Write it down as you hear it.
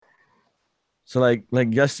So like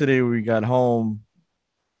yesterday we got home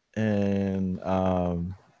and all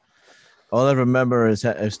I remember is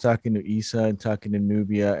that I was talking to Isa and talking to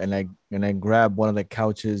Nubia and I grabbed one of the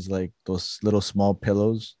couches, like those little small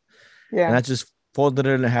pillows, and Yeah. I just folded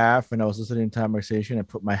it in half and I was listening to conversation. I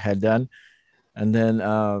put my head down and then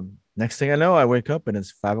next thing I know, I wake up and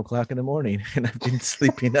it's 5 o'clock in the morning and I've been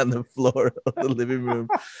sleeping on the floor of the living room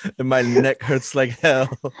and my neck hurts like hell.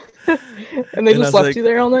 And they And I just was left like, you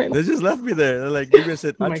there all night? they just left me there. They're like, maybe I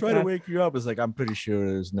said, Oh I'll my try to God. wake you up. It's like, I'm pretty sure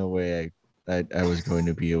there's no way I was going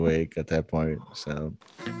to be awake at that point. So,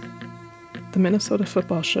 The Minnesota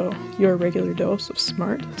Football Show, your regular dose of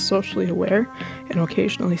smart, socially aware, and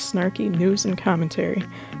occasionally snarky news and commentary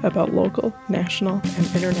about local, national,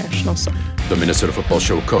 and international soccer. The Minnesota Football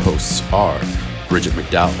Show co-hosts are Bridget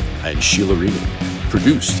McDowell and Sheila Regan.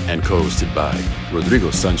 Produced and co-hosted by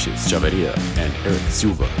Rodrigo Sanchez Chavarria and Eric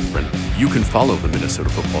Silva Brenner. You can follow the Minnesota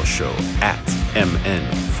Football Show at MN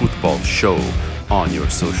Football Show on your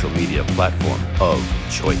social media platform of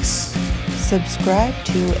choice. Subscribe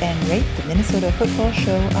to and rate the Minnesota Football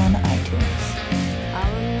Show on iTunes.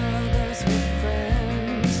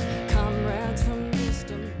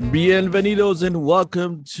 bienvenidos and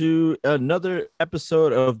welcome to another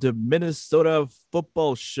episode of the Minnesota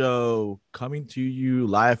Football Show, coming to you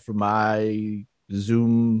live from my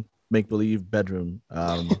Zoom make-believe bedroom.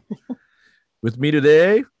 With me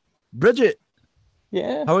today, Bridget.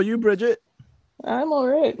 Yeah, How are you, Bridget? I'm all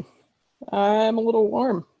right. I'm a little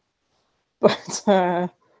warm, but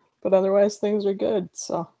otherwise things are good.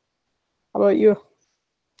 So, how about you?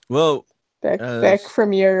 Well, Back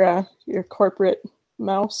from your corporate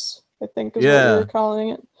mouse, I think is what we were yeah, calling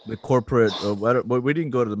it. the corporate. But we didn't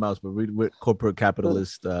go to the mouse, but we went corporate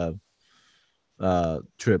capitalist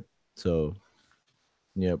trip. So,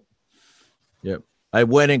 yep, yep. I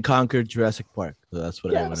went and conquered Jurassic Park, so that's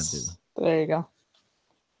what I want to do. Yes, there you go.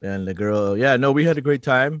 And the girl, yeah, no, we had a great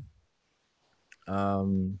time.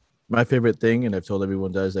 My favorite thing, and I've told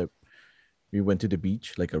everyone does that we went to the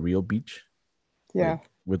beach, like a real beach, Yeah, like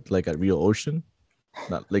with like a real ocean,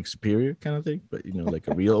 not Lake Superior kind of thing, but like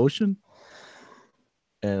a real ocean.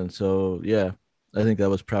 And so, yeah, I think that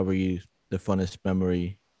was probably the funnest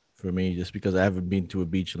memory for me, just because I haven't been to a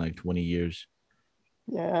beach in like 20 years.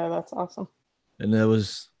 yeah, that's awesome. And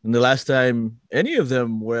the last time any of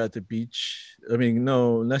them were at the beach. I mean,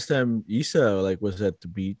 no, last time Isa like was at the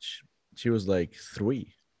beach, she was like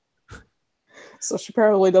 3. So she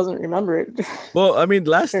probably doesn't remember it Well, I mean,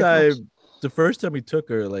 last very much. time, the first time we took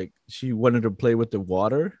her, like she wanted to play with the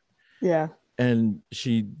water, Yeah, and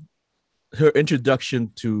her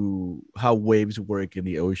introduction to how waves work in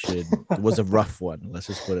the ocean was a rough one. Let's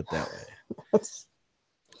just put it that way. that's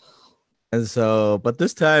And so, but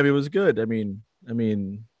this time it was good.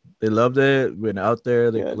 They loved it. We went out there,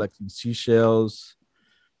 they good. collected seashells,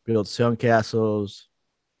 built sandcastles.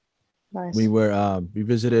 Nice. We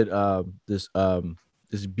visited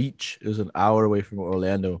this beach. It was an hour away from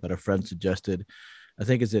Orlando that a friend suggested. I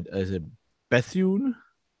think is it Bethune?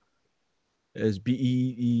 Is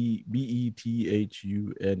Bethune.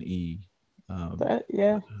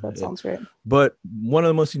 That sounds right. But one of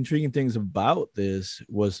the most intriguing things about this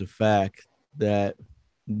was the fact that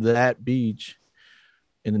that beach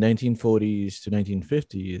in the 1940s to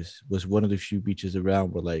 1950s was one of the few beaches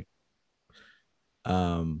around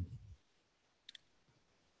um,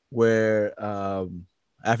 where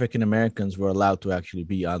African Americans were allowed to actually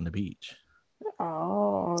be on the beach.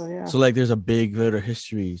 Oh yeah. So like there's a big little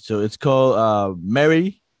history. So it's called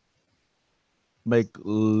Mary Mc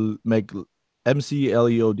McLeod.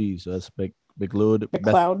 So that's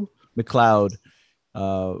McLeod. McLeod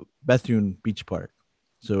Bethune Beach Park.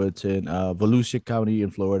 So it's in Volusia County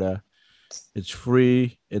in Florida. It's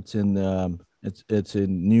free. It's in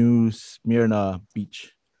New Smyrna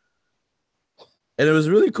Beach. And it was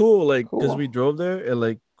really cool, like because Cool. we drove there and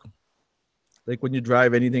like when you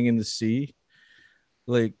drive anything in the sea,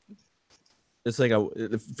 like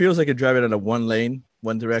it feels like you're driving on a one lane,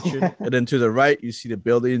 one direction, and then to the right you see the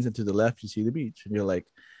buildings, and to the left you see the beach, and you're like,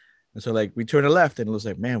 and so like we turn a left, and it was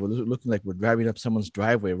like, man, we're looking like we're driving up someone's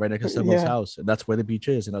driveway right next to someone's Yeah, house, and that's where the beach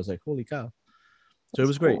is, and I was like, holy cow! So it that's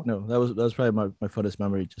was great. cool. No, that was probably my funnest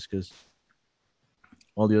memory, just because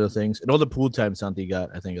all the other things and all the pool time Santi got,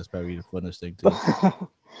 I think is probably the funnest thing too.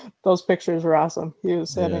 Those pictures were awesome. He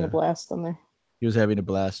was having a Yeah, blast in there. he was having a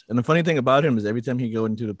blast, and the funny thing about him is every time he go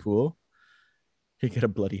into the pool, he get a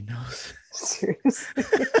bloody nose. Seriously.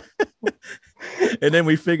 And then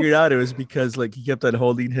we figured out it was because like he kept on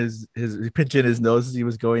holding his pinching his nose as he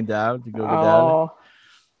was going down to go down. Oh,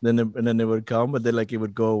 And then it would come, but then like it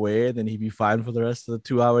would go away, and then he'd be fine for the rest of the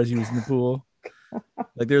 2 hours he was in the pool.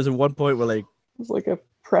 Like there was a one point where like It's like a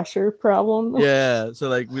pressure problem. Yeah. So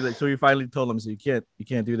like we finally told him, so you can't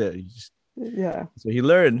do that. Yeah. So he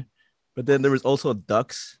learned. But then there was also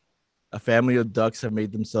ducks. A family of ducks have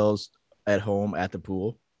made themselves at home at the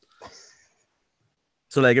pool.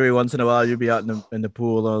 So like every once in a while, you'd be out in the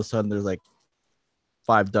pool, and all of a sudden there's like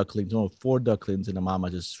 4 ducklings, and a mama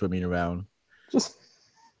just swimming around. Just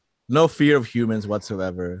no fear of humans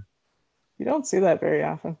whatsoever. You don't see that very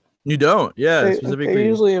often. You don't, yeah. They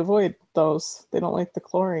usually avoid those. They don't like the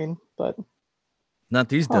chlorine, but not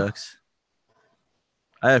these ducks.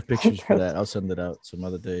 I have pictures for that. I'll send it out some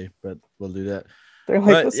other day, but we'll do that. They're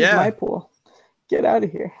like, this is my pool. Get out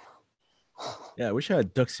of here. Yeah, I wish I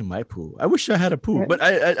had ducks in my pool. I wish I had a pool, right. But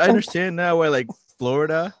I understand now why, like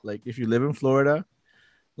Florida, like if you live in Florida,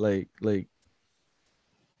 like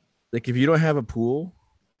if you don't have a pool,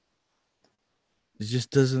 it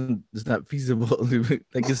just it's not feasible.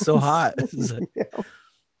 Like it's so hot.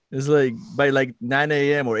 It's like by like 9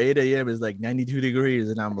 a.m. or 8 a.m. it's like 92 degrees,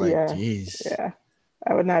 and I'm like, geez. Yeah.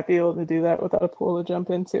 I would not be able to do that without a pool to jump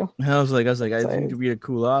into. I was like, I think we to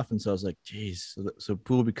cool off, and so I was like, geez. So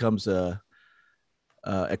pool becomes a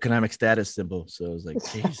economic status symbol. So I was like,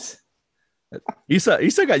 geez.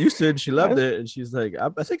 Isa got used to it, and she loved it, and she's like,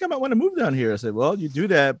 I think I might want to move down here. I said, well, you do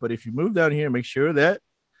that, but if you move down here, make sure that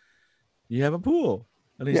you have a pool.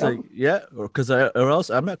 And he's like, yeah, or else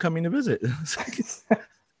I'm not coming to visit. So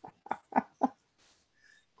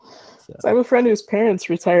I have a friend whose parents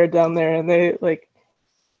retired down there, and they like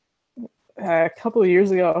a couple of years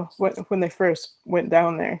ago when they first went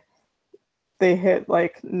down there, they hit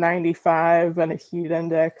like 95 and a heat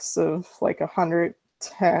index of like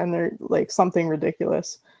 110 or like something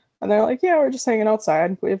ridiculous. And they're like, yeah, we're just hanging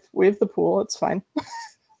outside. We have the pool. It's fine.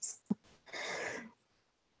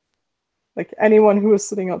 Like anyone who was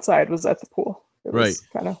sitting outside was at the pool. It was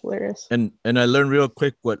kind of hilarious. And I learned real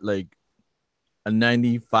quick what like a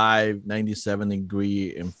 95, 97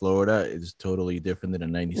 degree in Florida is totally different than a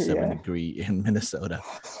 97 degree in Minnesota.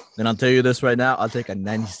 And I'll tell you this right now, I'll take a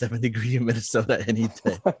 97 degree in Minnesota any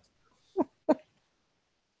day.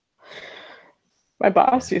 My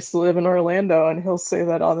boss used to live in Orlando, and he'll say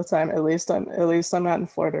that all the time. At least I'm not in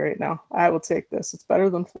Florida right now. I will take this. It's better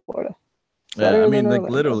than Florida. I mean, like Orlando,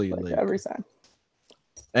 literally, like every time.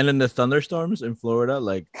 And in the thunderstorms in Florida,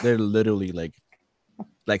 like they're literally like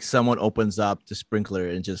someone opens up the sprinkler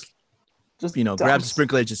and just grabs the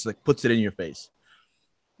sprinkler and just like puts it in your face.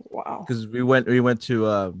 Wow. Because we went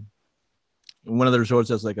to one of the resorts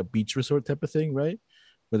that's like a beach resort type of thing, right?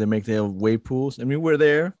 Where they have wave pools. And we were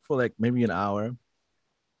there for like maybe an hour.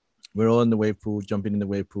 We're all in the wave pool, jumping in the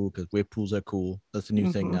wave pool because wave pools are cool. That's a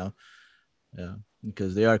new thing now. Yeah,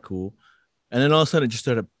 because they are cool. And then all of a sudden it just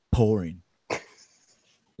started pouring.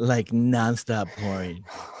 Like nonstop pouring.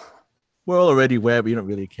 We're already wet, but you don't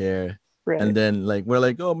really care. Right. And then like we're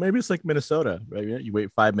like, oh, maybe it's like Minnesota, right? You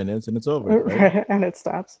wait 5 minutes and it's over. Right? And it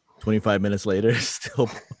stops. 25 minutes later, it's still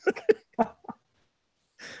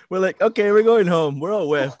we're like, okay, we're going home. We're all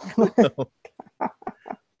wet.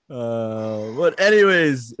 But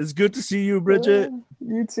anyways, it's good to see you, Bridget.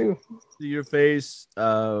 You too. See your face.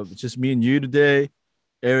 It's just me and you today.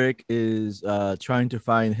 Eric is trying to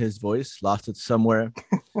find his voice, lost it somewhere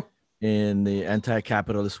in the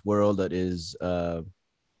anti-capitalist world that is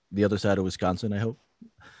the other side of Wisconsin, I hope.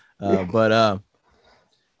 But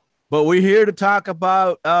we're here to talk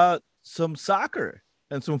about some soccer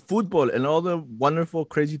and some football and all the wonderful,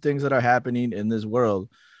 crazy things that are happening in this world.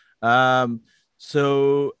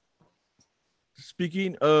 So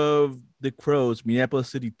speaking of the Crows, Minneapolis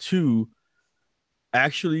City 2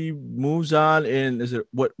 actually moves on in, is it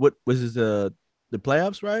what was this, the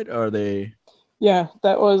playoffs, right? Or are they? Yeah,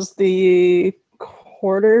 that was the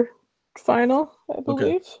quarter final, I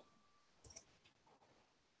believe. Okay.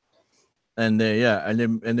 And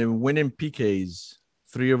then winning PKs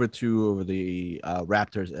 3-2 over the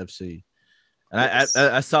Raptors FC. And yes.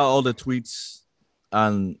 I saw all the tweets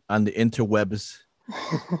on the interwebs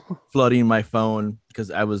flooding my phone because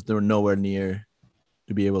they were nowhere near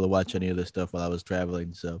to be able to watch any of this stuff while I was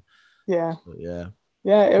traveling. So yeah.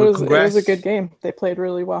 It was a good game. They played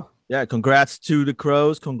really well. Yeah, congrats to the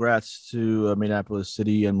Crows. Congrats to Minneapolis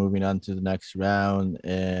City and moving on to the next round.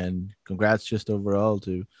 And congrats just overall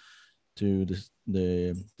to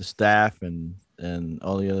the staff and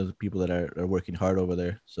all the other people that are working hard over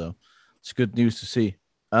there. So it's good news to see.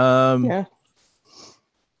 Yeah.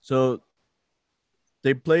 So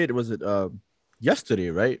they played, was it yesterday,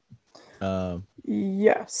 right?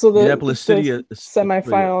 Yeah. So the Minneapolis City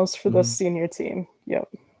semifinals for the senior team. Yep.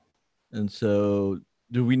 And so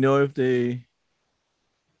do we know if they?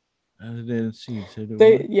 I didn't see.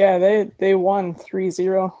 They won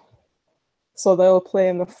 3-0. So they'll play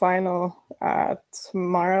in the final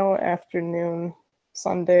tomorrow afternoon,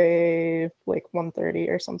 Sunday, like 1:30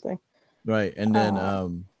 or something. Right. And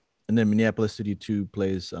then Minneapolis City 2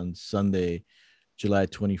 plays on Sunday, July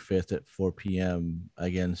 25th at 4 p.m.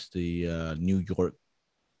 against the New York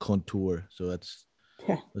Contour. So that's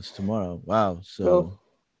tomorrow. Wow. So Well,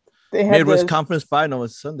 they had Midwest Conference Final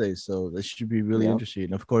is Sunday, so that should be really interesting.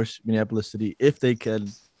 And of course, Minneapolis City, if they can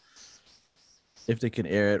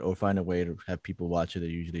air it or find a way to have people watch it, they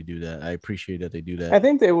usually do that. I appreciate that they do that. I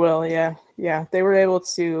think they will. Yeah. They were able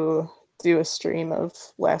to do a stream of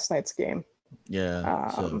last night's game.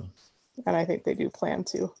 Yeah. And I think they do plan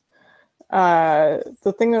to.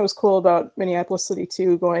 The thing that was cool about Minneapolis City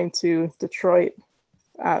 2 going to Detroit,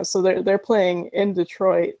 so they're playing in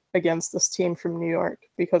Detroit against this team from New York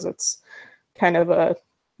because it's kind of a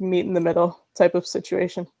meet in the middle type of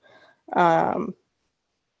situation. But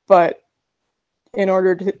they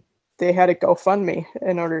had a GoFundMe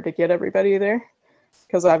in order to get everybody there,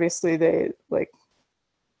 because obviously they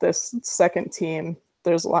this second team.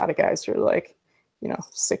 There's a lot of guys who are like,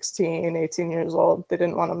 16, 18 years old. They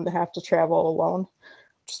didn't want them to have to travel alone,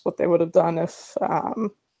 which is what they would have done if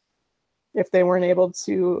they weren't able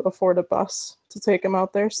to afford a bus to take them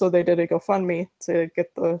out there. So they did a GoFundMe to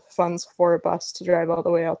get the funds for a bus to drive all the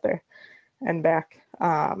way out there and back.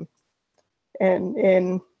 And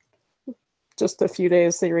in just a few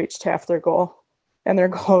days, they reached half their goal, and their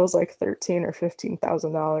goal was like $13,000 or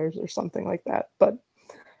 $15,000 or something like that. But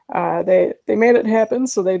they made it happen.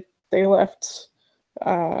 So they left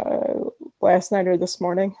last night or this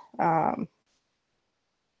morning. And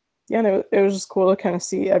it was just cool to kind of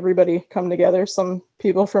see everybody come together. Some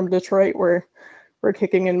people from Detroit were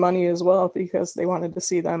kicking in money as well because they wanted to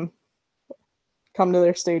see them come to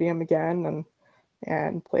their stadium again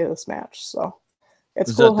and play this match. So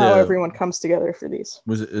it's cool how everyone comes together for these.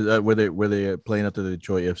 Were they playing at the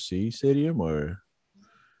Detroit FC stadium or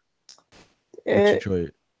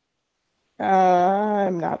Detroit?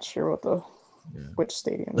 I'm not sure which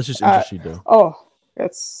stadium. That's just interesting though. Oh,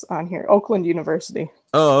 it's on here. Oakland University.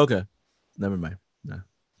 Oh, okay. Never mind. No.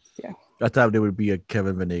 Yeah. I thought there would be a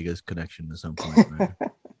Kevin Venegas connection at some point. Right?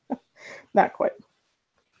 Not quite.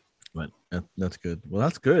 But that's good. Well,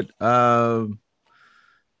 that's good.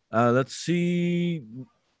 Let's see.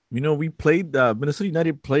 We played Minnesota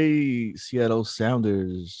United play Seattle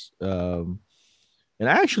Sounders. And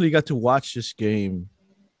I actually got to watch this game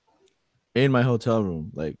in my hotel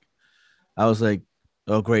room. Like, I was like,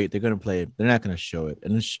 oh, great, they're gonna play it. They're not gonna show it,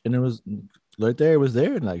 and it was right there. It was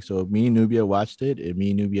there, and like, so me and Nubia watched it, and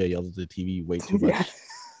me and Nubia yelled at the TV way too much.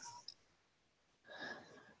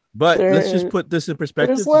 But let's just put this in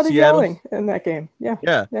perspective. There's a lot of yelling in that game.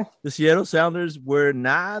 Yeah. The Seattle Sounders were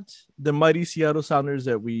not the mighty Seattle Sounders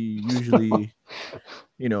that we usually,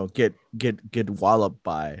 get walloped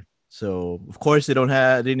by. So of course they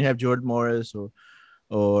didn't have Jordan Morris or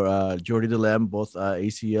Jordy DeLem, both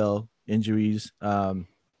ACL injuries.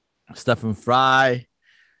 Stephen Fry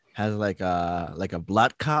has like a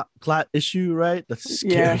blood clot issue, right? That's the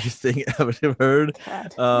scariest thing I've ever heard.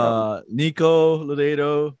 Nico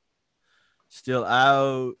Lodedo still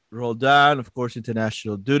out. Roldan, of course,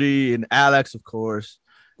 international duty, and Alex, of course,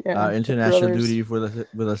 international duty for the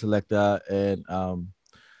Selecta, and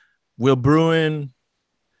Will Bruin,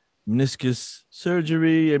 meniscus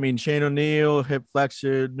surgery. I mean, Shane O'Neill, hip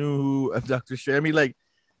flexor, Nuhu, Dr. Shay. I mean, like,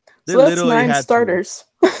 they literally had starters.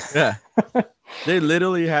 They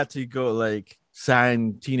literally had to go like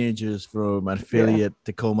sign teenagers from an affiliate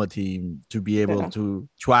Tacoma team to be able to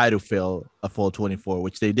try to fill a full 24,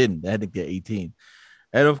 which they didn't. They had to get 18.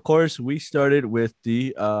 And of course, we started with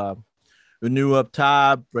the new up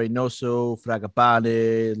top: Reynoso,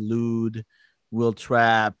 Fragapane, Lude, Will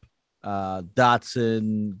Trapp,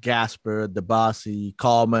 Dotson, Gasper, Dabasi,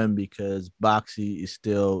 Coleman, because Boxy is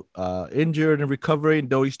still injured and recovering,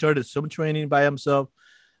 though he started some training by himself.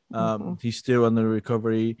 He's still under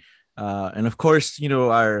recovery. And of course,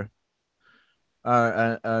 our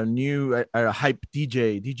new hype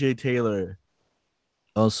DJ Taylor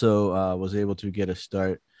also was able to get a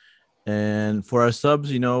start. And for our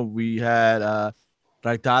subs, we had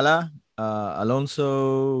Raitala,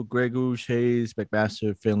 Alonso, Gregush, Hayes,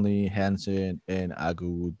 McMaster, Finley, Hansen, and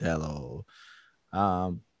Agudelo.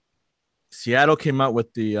 Seattle came out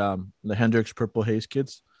with the Hendrix Purple Haze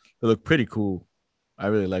kits. They look pretty cool. I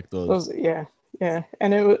really like those. Yeah.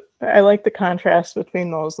 And I like the contrast between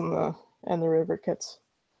those and the River kits.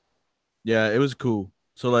 Yeah, it was cool.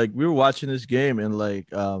 So like we were watching this game and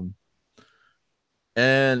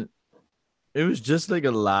and it was just like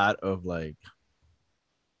a lot of like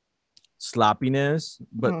sloppiness.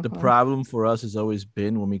 But the problem for us has always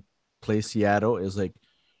been when we play Seattle is like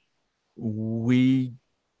we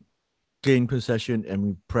gain possession and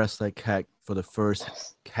we press like heck for the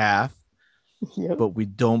first half, Yep. but we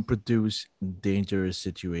don't produce dangerous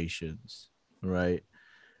situations, right?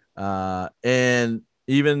 And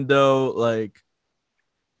even though like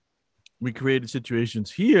we created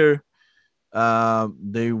situations here,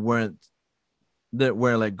 they weren't that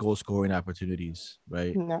were like goal scoring opportunities,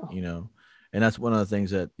 right? No. You know, and that's one of the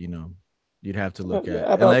things that you'd have to look at.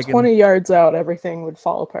 And About like 20 yards out, everything would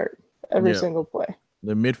fall apart. Every single play.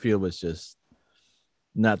 The midfield was just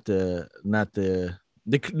not the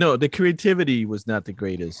creativity was not the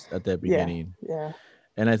greatest at that beginning. Yeah.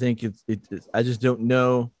 And I think it's I just don't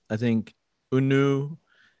know. I think Unu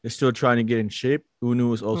is still trying to get in shape.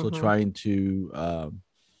 Unu is also trying to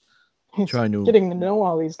getting to know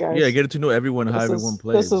all these guys. Yeah, getting to know everyone, how everyone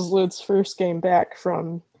plays. This is Lud's first game back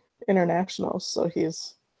from internationals, so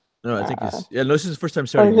he's. No, I think this is his first time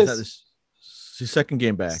starting. His second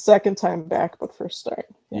game back. Second time back, but first start.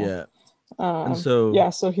 Yeah. And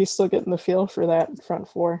so he's still getting the feel for that front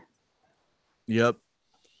four. Yep.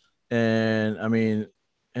 And I mean,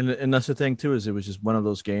 and that's the thing too, is it was just one of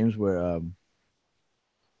those games where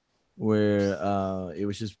it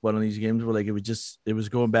was just one of these games where like it was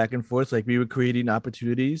going back and forth, like we were creating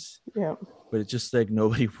opportunities. Yeah. But it's just like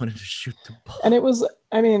nobody wanted to shoot the ball. And it was,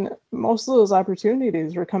 I mean, most of those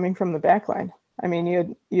opportunities were coming from the back line. I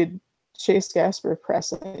mean, you'd Chase Gasper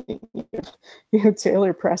pressing, you had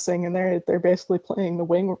Taylor pressing, and they're basically playing the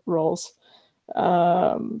wing roles.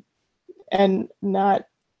 And not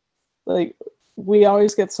like, we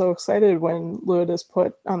always get so excited when Lud is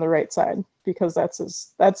put on the right side because that's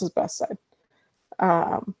his best side.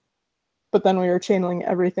 But then we were channeling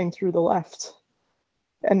everything through the left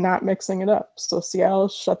and not mixing it up. So Seattle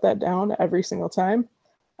shut that down every single time.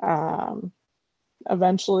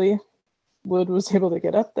 Eventually, Lud was able to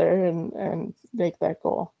get up there and make that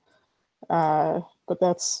goal. But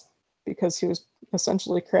that's because he was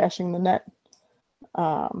essentially crashing the net.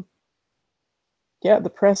 The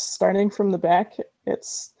press starting from the back,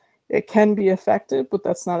 it can be effective, but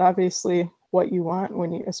that's not obviously what you want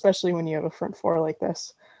especially when you have a front four like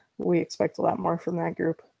this. We expect a lot more from that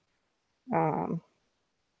group. I'm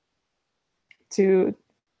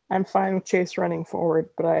fine with Chase running forward,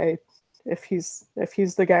 but if he's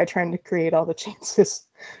the guy trying to create all the chances,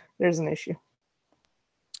 there's an issue.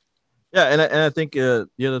 Yeah, and I think the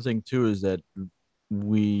other thing too is that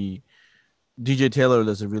DJ Taylor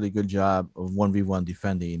does a really good job of 1v1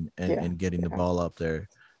 defending and getting the ball up there.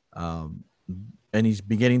 And he's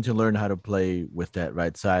beginning to learn how to play with that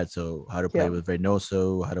right side. So how to play with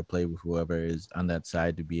Reynoso, how to play with whoever is on that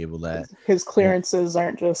side to be able to. His clearances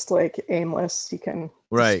aren't just like aimless. He can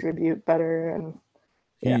distribute better, and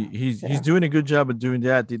he's doing a good job of doing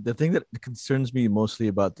that. The thing that concerns me mostly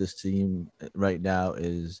about this team right now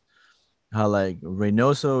is how like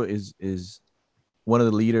Reynoso is one of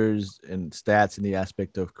the leaders in stats in the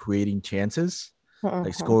aspect of creating chances,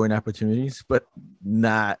 like scoring opportunities, but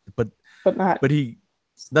he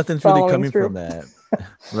nothing's really coming from that.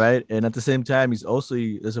 Right. And at the same time, he's also,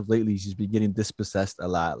 as of lately, he's been getting dispossessed a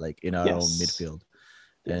lot, like in our own midfield.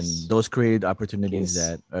 And those create opportunities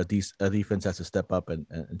that a defense has to step up and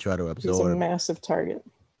try to absorb. He's a massive target.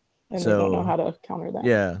 And they don't know how to counter that.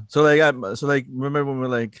 Yeah. So remember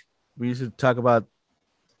when we used to talk about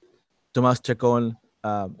Tomas Chacon,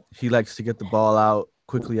 he likes to get the ball out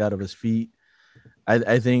quickly out of his feet.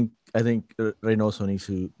 I think Reynoso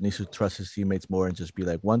needs to trust his teammates more and just be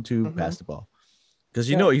like 1-2, pass the ball, because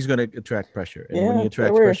he's going to attract pressure. And when he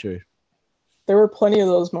attracts pressure, there were plenty of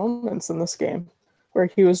those moments in this game where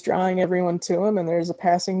he was drawing everyone to him, and there's a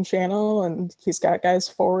passing channel, and he's got guys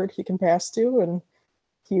forward he can pass to, and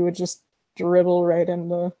he would just dribble right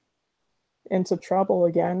into trouble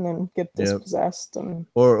again and get dispossessed. And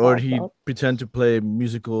or he'd pretend to play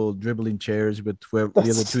musical dribbling chairs with the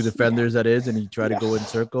other two defenders and he try to go in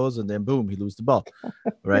circles, and then boom, he lose the ball.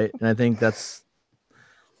 Right. And I think that's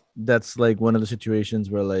like one of the situations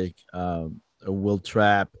where like a Will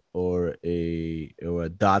Trapp or a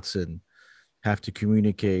Dotson have to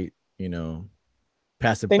communicate,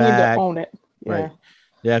 pass it back. They need to own it. Yeah. Right.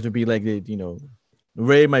 They have to be like,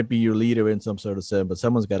 Ray might be your leader in some sort of sense, but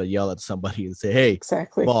someone's got to yell at somebody and say, "Hey,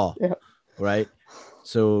 ball!" Yeah. Right.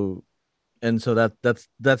 So that's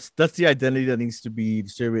the identity that needs to be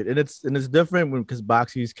distributed, and it's different because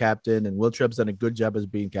Boxy's captain and Will Trapp's done a good job as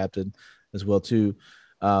being captain as well too.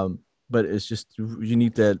 But it's just you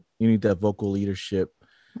need that vocal leadership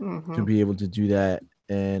to be able to do that,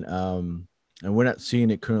 and we're not seeing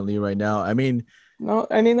it currently right now.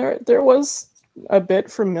 There was a bit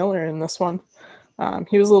from Miller in this one.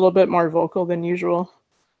 He was a little bit more vocal than usual.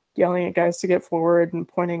 yelling at guys to get forward and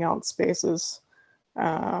pointing out spaces.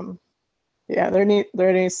 There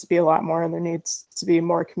needs to be a lot more, and there needs to be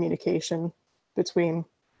more communication between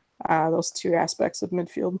those two aspects of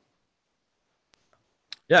midfield.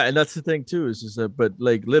 Yeah, and that's the thing too. Is just that, but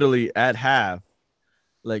like literally at half,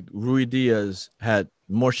 like Rui Diaz had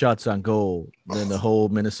more shots on goal than the whole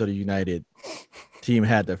Minnesota United team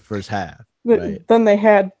had the first half. Right? Then they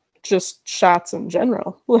had just shots in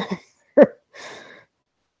general.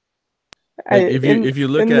 If you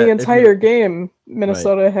look in at the entire game,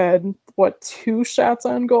 Minnesota had 2 shots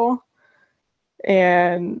on goal,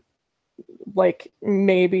 and like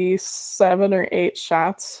maybe 7 or 8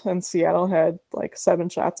 shots, and Seattle had like 7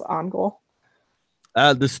 shots on goal.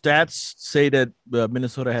 The stats say that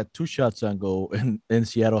Minnesota had 2 shots on goal, and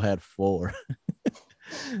Seattle had 4.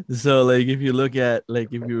 So like if you look at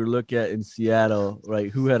in Seattle,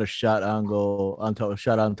 right, who had a shot on goal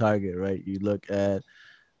shot on target, right? You look at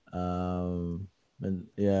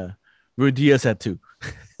Rui Diaz had 2.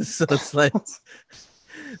 So it's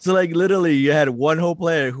like literally you had one whole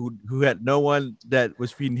player who had no one that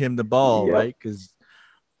was feeding him the ball, right? Because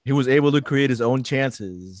he was able to create his own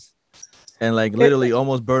chances. And like literally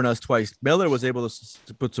almost burn us twice. Miller was able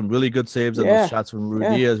to put some really good saves on those shots from Rui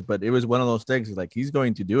Diaz, but it was one of those things like he's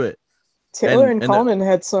going to do it. Taylor and Coleman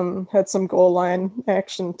had some goal line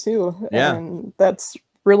action too, and that's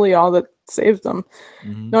really all that saved them.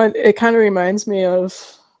 Mm-hmm. No, it kind of reminds me of,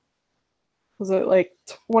 was it like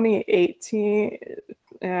 2018,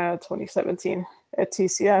 2017 at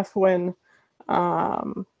TCF when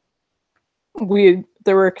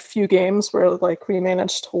there were a few games where like we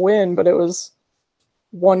managed to win, but it was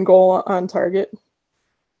 1 goal on target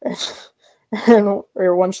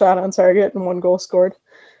or 1 shot on target and 1 goal scored.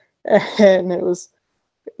 And it was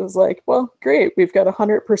like, well, great, we've got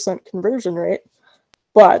 100% conversion rate,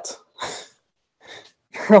 but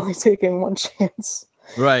you're only taking 1 chance.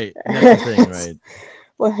 Right. That's the thing, right?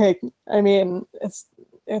 Like, I mean,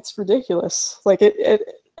 it's ridiculous. Like it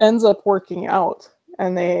ends up working out.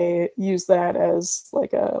 And they use that as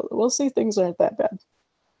like we'll see, things aren't that bad.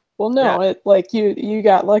 Well, no, it like you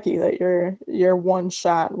got lucky that your 1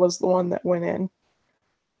 shot was the one that went in.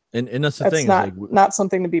 And that's the thing. Not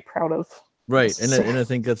something to be proud of. Right. And I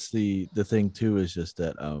think that's the thing too, is just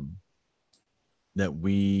that that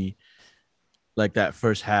we, like that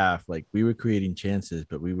first half, like we were creating chances,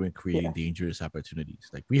 but we weren't creating dangerous opportunities.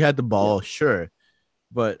 Like we had the ball, sure,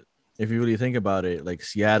 but if you really think about it, like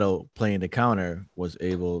Seattle playing the counter was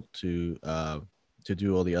able to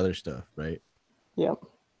do all the other stuff, right? Yep.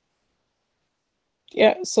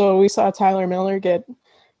 Yeah. So we saw Tyler Miller get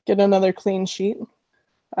another clean sheet,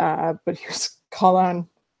 but he was called on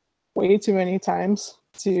way too many times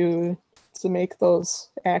to make those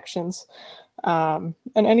actions. And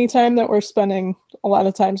anytime that we're spending a lot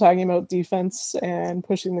of time talking about defense and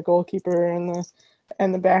pushing the goalkeeper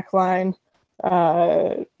and the back line,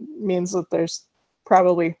 means that there's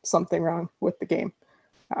probably something wrong with the game.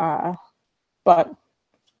 But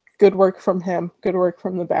good work from him, good work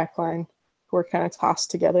from the back line, who are kind of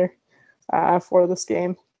tossed together for this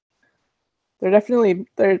game.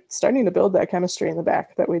 They're starting to build that chemistry in the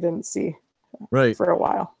back that we didn't see for a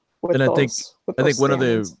while. And I think one of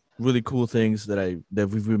the really cool things that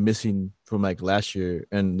we've been missing from like last year,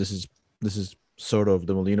 and this is sort of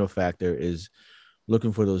the Molino factor, is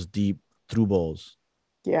looking for those deep through balls.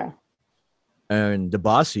 Yeah. And the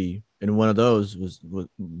Bossy in one of those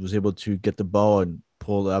was able to get the ball and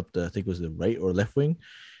pull up I think it was the right or left wing,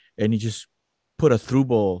 and he just put a through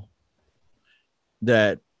ball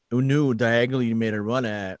that Unu diagonally made a run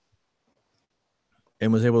at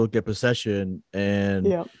and was able to get possession. And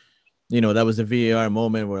that was the VAR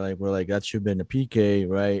moment where we're like that should have been a PK,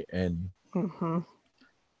 right? And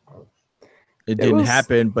it didn't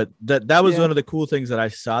happen, but that was one of the cool things that I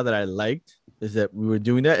saw that I liked, is that we were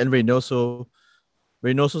doing that. And Reynoso's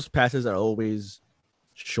passes are always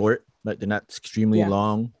short, like they're not extremely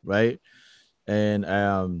long, right? And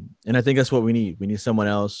I think that's what we need. We need someone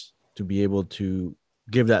else to be able to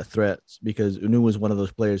give that threat, because Unu was one of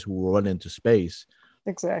those players who will run into space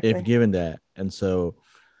if given that. And so,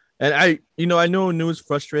 and I know Unu is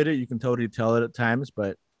frustrated. You can totally tell it at times,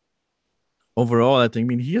 but overall, I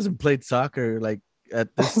think, he hasn't played soccer like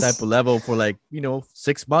at this type of level for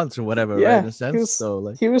 6 months or whatever, right? In a sense.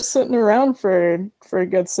 He was sitting around for a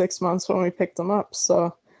good 6 months when we picked him up.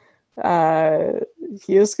 So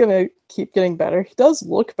he is gonna keep getting better. He does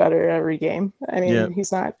look better every game. I mean,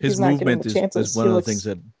 he's not getting the chances. Is one of the things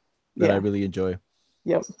that I really enjoy.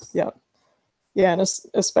 Yep. Yeah, and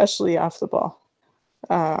especially off the ball.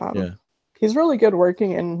 He's really good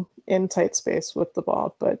working in tight space with the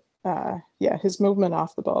ball, but his movement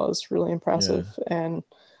off the ball is really impressive, and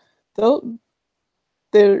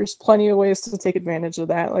there's plenty of ways to take advantage of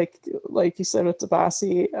that. Like you said with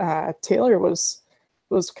Dabasi, Taylor was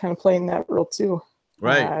kind of playing that role too.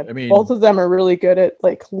 Right. I mean, both of them are really good at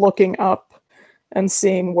like looking up and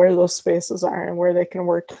seeing where those spaces are and where they can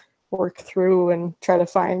work through and try to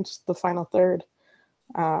find the final third.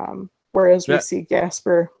 Whereas we see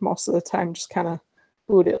Gasper most of the time just kind of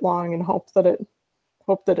boot it long and hope that it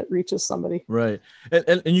reaches somebody. Right.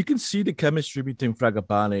 And you can see the chemistry between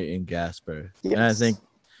Fragapane and Gasper. Yes.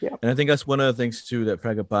 And I think that's one of the things too that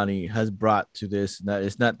Fragapane has brought to this.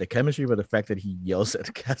 It's not the chemistry, but the fact that he yells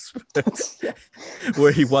at Gasper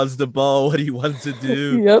where he wants the ball, what he wants to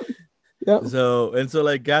do. Yep. So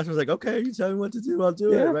like Gasper's like, okay, you tell me what to do, I'll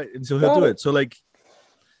do it. Right. And so he'll do it. So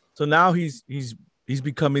now he's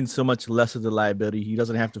becoming so much less of the liability. He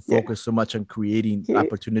doesn't have to focus so much on creating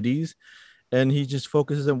opportunities. And he just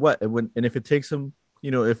focuses on what, and if it takes him,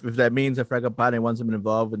 if that means that Fragapane wants him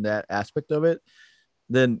involved in that aspect of it,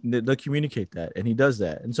 then they'll communicate that, and he does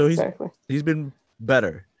that, and so he's been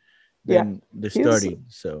better than the starting.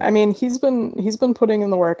 So I mean, he's been putting in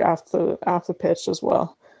the work off the pitch as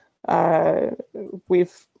well.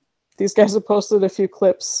 These guys have posted a few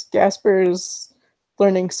clips. Gasper's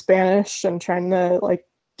learning Spanish and trying to like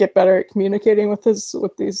get better at communicating with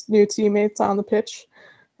these new teammates on the pitch.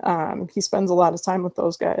 He spends a lot of time with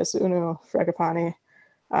those guys, Uno, Fragapane,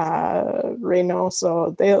 Reno,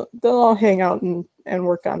 so they'll all hang out and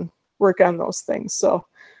work on those things. So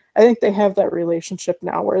I think they have that relationship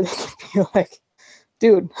now where they can be like,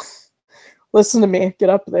 dude, listen to me, get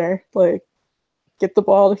up there, like get the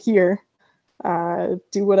ball here,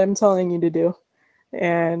 do what I'm telling you to do.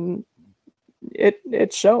 And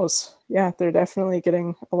it shows. Yeah, they're definitely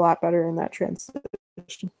getting a lot better in that transition.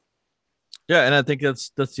 Yeah, and I think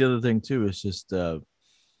that's the other thing too. It's just the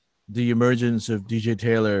emergence of DJ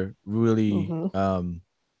Taylor really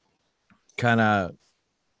kind of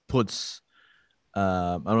puts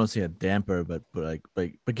I don't want to say a damper, but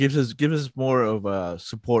gives us more of a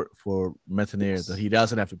support for Metaneer that he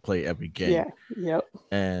doesn't have to play every game. Yeah. Yep.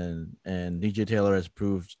 And DJ Taylor has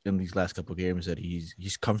proved in these last couple of games that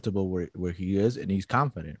he's comfortable where he is, and he's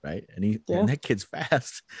confident, right? And and that kid's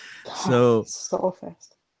fast. So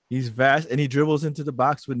fast. He's fast, and he dribbles into the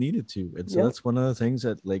box when needed to. And so that's one of the things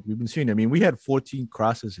that like we've been seeing. I mean, we had 14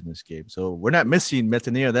 crosses in this game, so we're not missing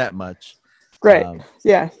Metaneer that much. Right.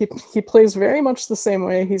 He plays very much the same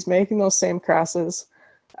way. He's making those same crosses,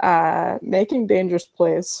 making dangerous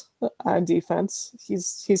plays on defense.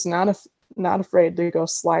 He's not afraid to go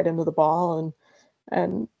slide into the ball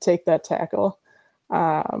and take that tackle.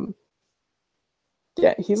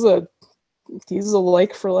 He's a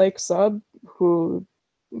like for like sub who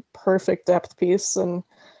perfect depth piece. And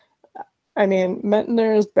I mean,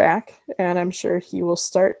 Metaneer is back, and I'm sure he will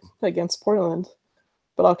start against Portland,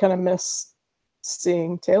 but I'll kind of miss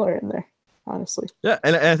seeing Taylor in there, honestly. Yeah,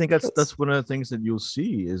 and I think that's one of the things that you'll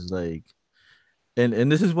see is like, and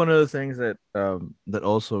this is one of the things that that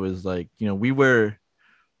also is like, we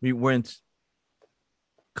weren't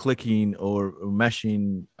clicking or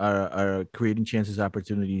meshing our creating chances,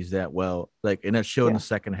 opportunities that well, like, and that showed in the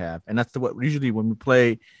second half. And that's what usually when we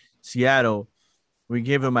play Seattle, we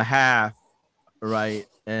give them a half, right,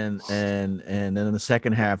 and then in the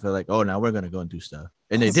second half they're like, oh, now we're gonna go and do stuff,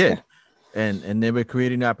 and they did. And they were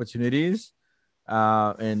creating opportunities,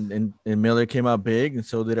 and Miller came out big, and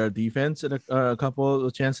so did our defense in a couple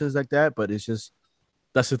of chances like that. But it's just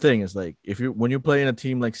that's the thing. It's like when you're playing a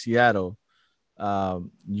team like Seattle, when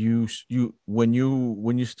you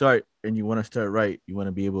start and you want to start right, you want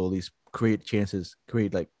to be able to at least create chances,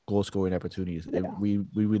 create like goal scoring opportunities. Yeah. And we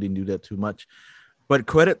really didn't do that too much. But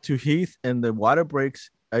credit to Heath and the water breaks.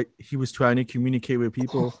 He was trying to communicate with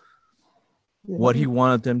people. What he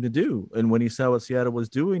wanted them to do, and when he saw what Seattle was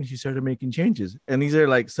doing, he started making changes. And these are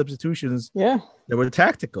like substitutions that were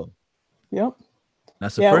tactical. Yep.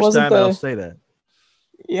 That's the first time I'll say that.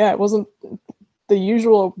 Yeah, it wasn't the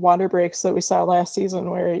usual water breaks that we saw last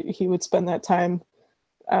season where he would spend that time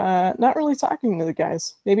not really talking to the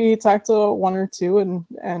guys. Maybe he talked to one or two and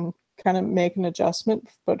kind of make an adjustment,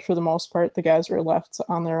 but for the most part the guys were left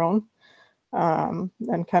on their own,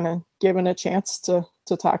 and kind of given a chance to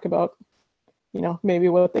talk about maybe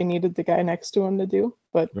what they needed the guy next to him to do.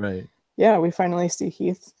 But we finally see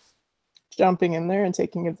Heath jumping in there and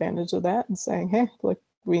taking advantage of that and saying, hey, look,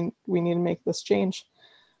 we need to make this change.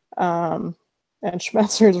 And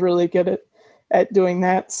Schmetzer is really good at doing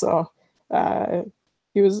that. So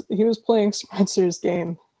he was playing Schmetzer's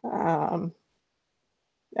game. And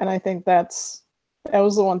I think that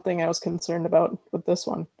was the one thing I was concerned about with this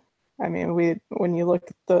one. I mean, when you look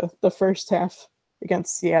at the first half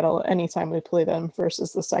against Seattle, anytime we play them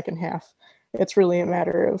versus the second half, it's really a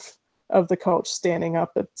matter of the coach standing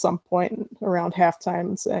up at some point around halftime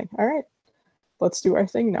and saying, "All right, let's do our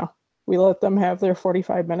thing now." We let them have their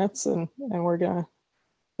 45 minutes, and we're gonna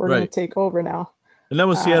take over now. And that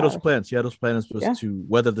was Seattle's plan. Seattle's plan was Yeah. to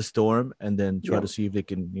weather the storm and then try Yep. to see if they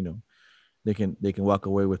can, they can walk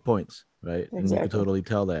away with points, right? Exactly. And you can totally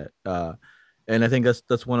tell that. And I think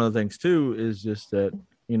that's one of the things too, is just that,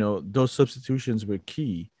 those substitutions were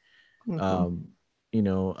key. Mhm.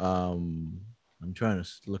 I'm trying to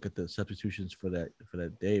look at the substitutions for that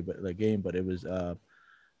day, but that game, but it was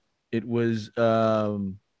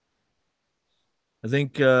I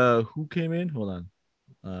think who came in? Hold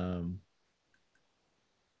on.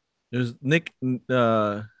 It was Nick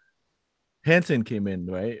Hansen came in,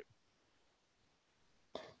 right?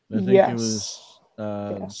 I think it was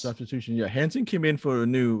Yes. substitution. Yeah, Hansen came in for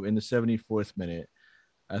Anu in the 74th minute.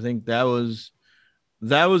 I think that was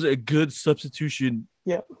a good substitution.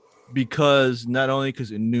 Yep. Because not only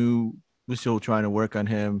because Anu was still trying to work on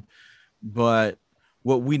him, but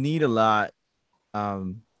what we need a lot,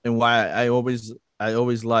 and why I always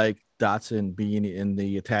like Dotson being in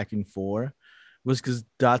the attacking four, was because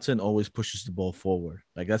Dotson always pushes the ball forward.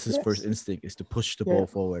 Like that's his first instinct, is to push the ball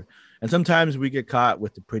forward. And sometimes we get caught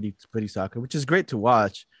with the pretty soccer, which is great to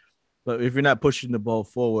watch. But if you're not pushing the ball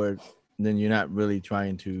forward, then you're not really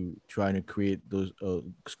trying to create those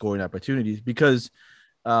scoring opportunities. Because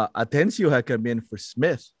Atencio had come in for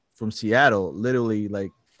Smith from Seattle literally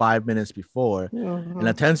like 5 minutes before, and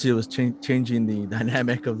Atencio was changing the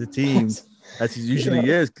dynamic of the team as he usually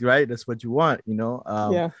is, right? That's what you want,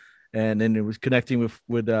 And then it was connecting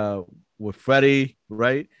with Freddie,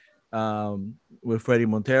 right? With Freddie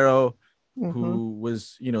Montero, who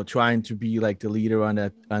was trying to be like the leader on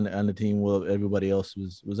the team while everybody else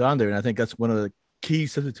was on there. And I think that's one of the key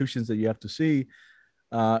substitutions that you have to see.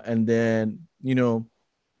 And then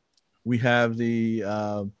we have the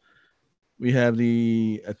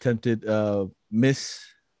attempted miss,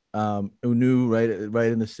 Unu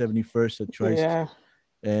right in the 71st that tries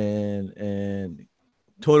and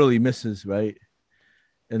totally misses, right?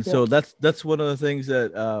 And so that's one of the things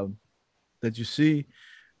that you see.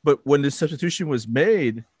 But when the substitution was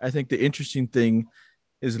made, I think the interesting thing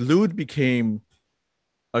is Lud became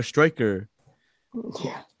a striker,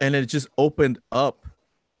 and it just opened up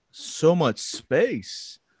so much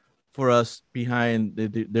space for us behind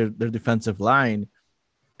their defensive line,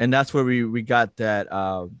 and that's where we got that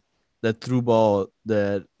through ball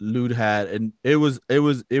that Lud had, and it was a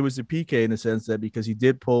PK in the sense that because he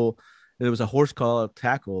did pull, there was a horse call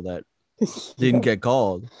tackle that didn't get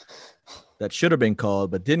called, that should have been called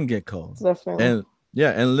but didn't get called. Definitely.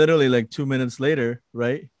 And literally like 2 minutes later,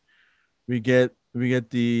 right, we get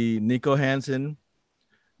the Nico Hansen,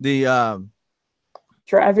 the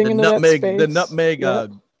driving into nutmeg, that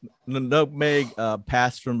space. The nutmeg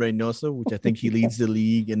pass from Reynoso, which I think he leads the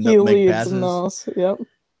league in nutmeg passes. In those. Yep.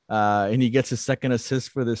 And he gets his second assist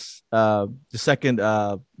for this. The second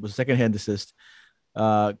hand assist.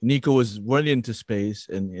 Nico was running into space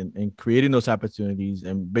and creating those opportunities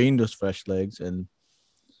and being those fresh legs, and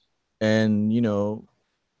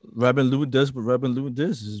Robin Lewis does what Robin Lewis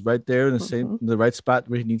does, is right there in the right spot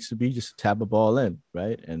where he needs to be, just to tap a ball in,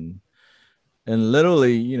 right, and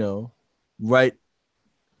literally, right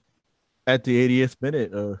at the 80th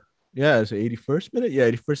minute, or it's the 81st minute,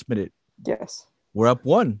 81st minute. Yes, we're up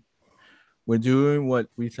 1. We're doing what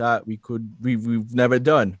we thought we've never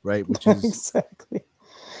done, right? Which is exactly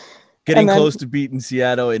getting close to beating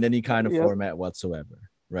Seattle in any kind of format whatsoever,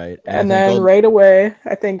 right? And then right away,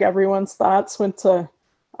 I think everyone's thoughts went to,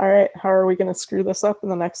 all right, how are we going to screw this up in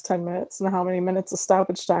the next 10 minutes? And how many minutes of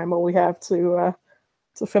stoppage time will we have to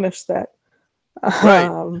finish that?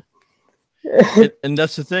 Right. And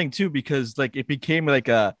that's the thing too, because like it became like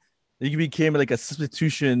a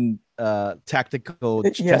substitution tactical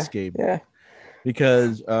chess game. Yeah.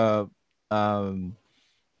 Because in the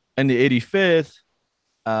 85th,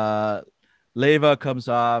 Leyva comes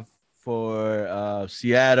off for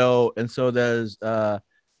Seattle, and so does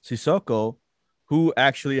Sissoko, who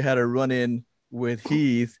actually had a run-in with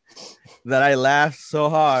Heath that I laughed so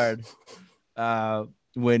hard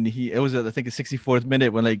when it was I think the 64th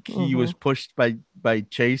minute when like he was pushed by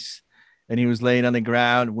Chase, and he was laying on the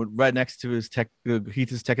ground right next to his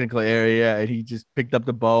Heath's technical area, and he just picked up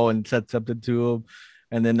the ball and said something to him.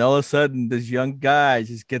 And then all of a sudden, this young guy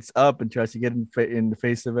just gets up and tries to get in the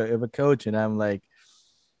face of a coach. And I'm like,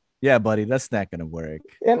 Yeah, buddy, that's not gonna work.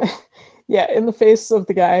 And yeah, in the face of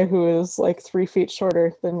the guy who is like 3 feet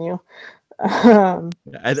shorter than you. I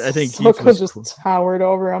think Heath Soko was just cool. towered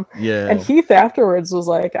over him. And Yeah. Heath afterwards was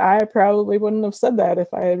like, I probably wouldn't have said that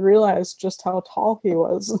if I had realized just how tall he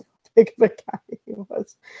was, big of a guy he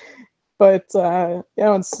was. But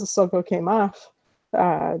when Soko came off,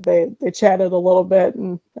 they chatted a little bit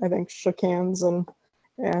and I think shook hands and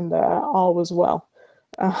all was well.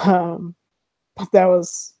 But that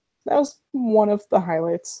was one of the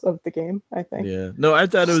highlights of the game, I think. Yeah. No, I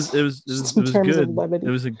thought it was In terms good. of levity.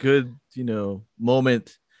 It was a good,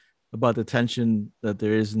 moment about the tension that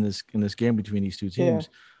there is in this game between these two teams. Yeah.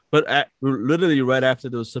 But literally right after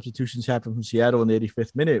those substitutions happened from Seattle in the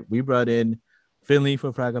 85th minute, we brought in Finley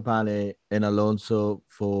for Fragapane and Alonso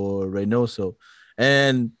for Reynoso.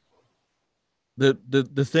 And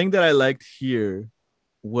the thing that I liked here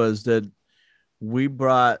was that we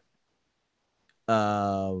brought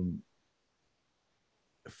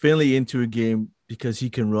Finley into a game because he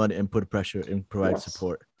can run and put pressure and provide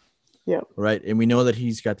support. Yeah. Right. And we know that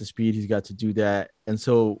he's got the speed. He's got to do that. And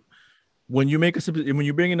so when you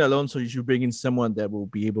bring in Alonso, you should bring in someone that will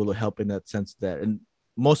be able to help in that sense. And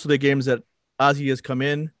most of the games that Ozzy has come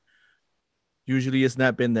in, usually it's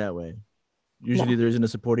not been that way. Usually there isn't a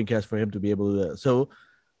supporting cast for him to be able to do that. So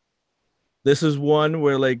this is one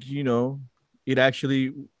where, it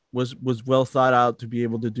actually was well thought out to be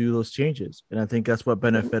able to do those changes. And I think that's what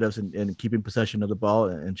benefited us in keeping possession of the ball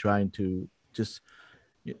and trying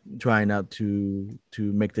not to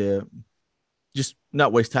make just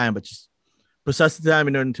not waste time, but just process the time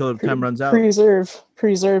until the time runs out.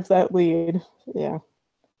 Preserve that lead. Yeah.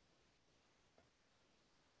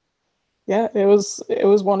 Yeah, it was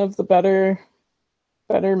one of the better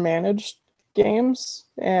managed games,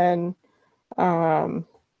 and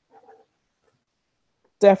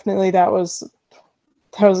definitely that was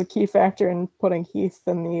a key factor in putting Heath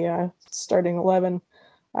in the starting 11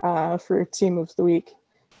 for Team of the Week,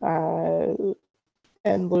 and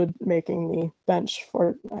Lud making the bench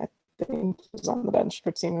for, I think he was on the bench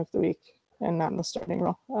for Team of the Week and not in the starting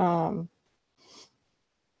role.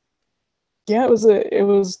 Yeah, it was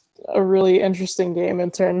a really interesting game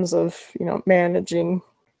in terms of managing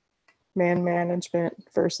man management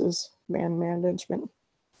versus man management.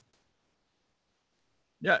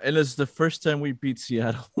 Yeah, and it's the first time we beat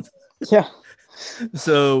Seattle. Yeah.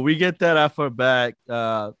 So we get that off our back.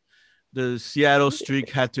 The Seattle streak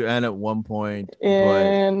had to end at one point.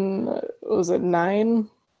 And was it 9?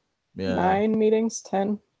 Yeah. 9 meetings,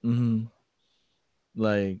 10? Mm-hmm.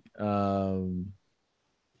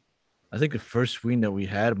 I think the first win that we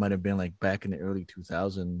had might have been back in the early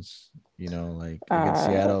 2000s, against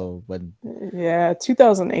Seattle. When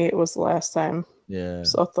 2008 was the last time. Yeah.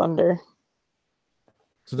 So Thunder.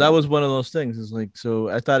 So that was one of those things. It's so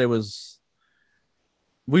I thought it was.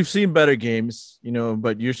 We've seen better games,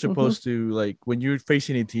 but you're supposed to when you're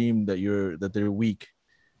facing a team that they're weak,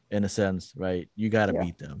 in a sense, right? You got to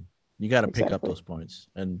beat them. You got to pick up those points,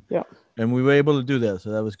 and we were able to do that.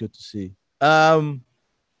 So that was good to see.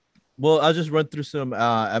 Well, I'll just run through some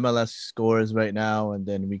MLS scores right now, and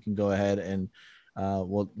then we can go ahead and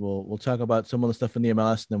we'll talk about some of the stuff in the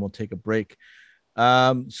MLS, and then we'll take a break.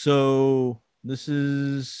 So this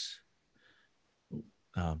is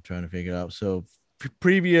I'm trying to figure out. So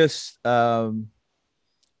previous to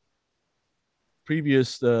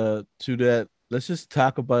that, let's just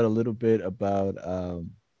talk about a little bit about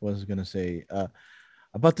what was I gonna say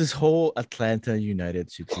about this whole Atlanta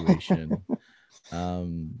United situation.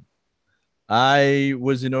 I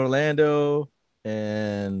was in Orlando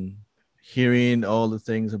and hearing all the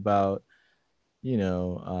things about,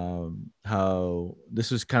 how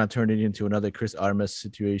this was kind of turning into another Chris Armas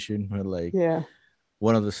situation where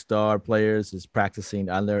one of the star players is practicing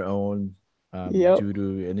on their own due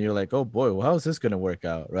to, and you're like, oh boy, well, how is this going to work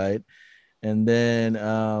out? Right. And then,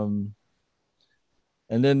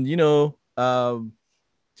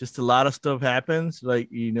 just a lot of stuff happens,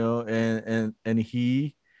 and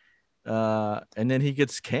he, and then he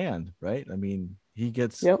gets canned, right? I mean, he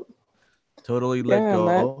gets totally let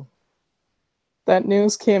go. That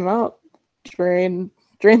news came out during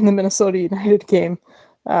the Minnesota United game.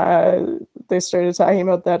 They started talking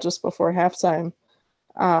about that just before halftime.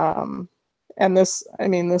 And this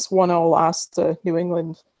 1-0 loss to New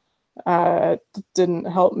England didn't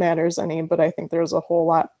help matters any, but I think there was a whole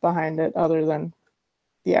lot behind it other than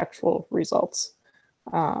the actual results.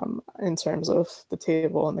 In terms of the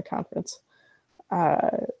table and the conference.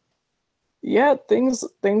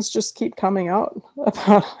 Things just keep coming out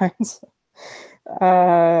about Heinz.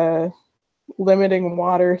 Limiting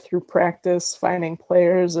water through practice, finding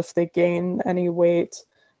players if they gain any weight,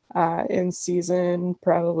 in season,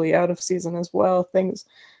 probably out of season as well. Things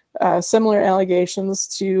similar allegations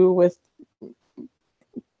to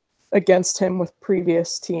against him with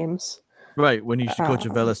previous teams. Right, when he used to coach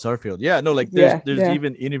Vela Starfield. Yeah, no, like there's yeah.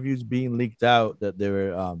 even interviews being leaked out that there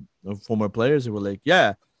were former players who were like,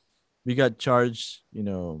 yeah, we got charged,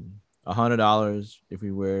 $100 if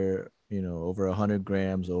we were, over 100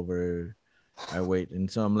 grams over our weight. And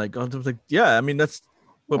so I'm like, yeah, I mean, that's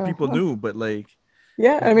what people knew, but like,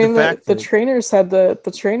 yeah, I the mean, fact the that trainers had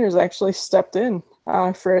the trainers actually stepped in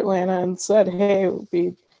for Atlanta and said, hey,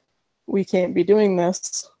 we can't be doing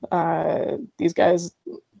this. These guys,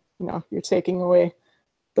 you're taking away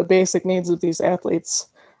the basic needs of these athletes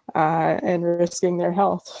and risking their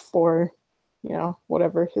health for,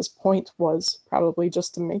 whatever his point was, probably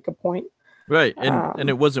just to make a point. right, and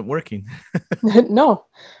it wasn't working. No,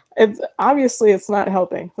 it's not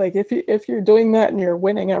helping. Like if you're doing that and you're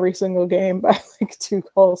winning every single game by like 2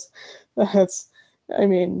 goals, I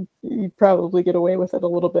mean, you probably get away with it a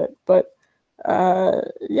little bit, but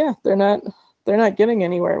yeah, they're not getting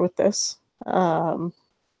anywhere with this.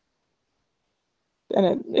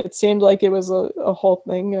 And it seemed like it was a whole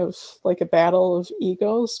thing of like a battle of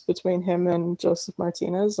egos between him and Joseph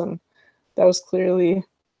Martinez, and that was clearly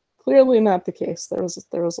not the case. There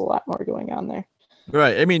was a lot more going on there.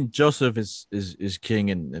 Right. I mean, Joseph is king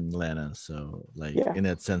in Atlanta, so like Yeah. in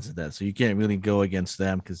that sense of that. So you can't really go against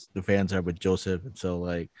them because the fans are with Joseph, and so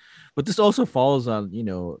like, but this also falls on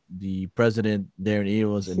the president Darren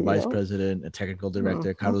Eales and vice president and technical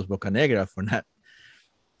director Carlos Bocanegra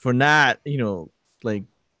for not like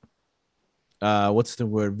what's the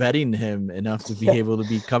word, vetting him enough to be able to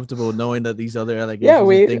be comfortable knowing that these other allegations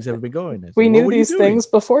and things have been going. We knew these things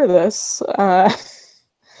before this.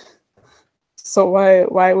 So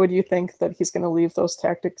why would you think that he's going to leave those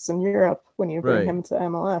tactics in Europe when you bring him to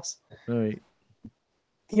MLS? Right.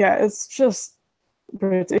 Yeah, it's just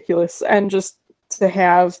ridiculous. And just to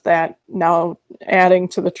have that now adding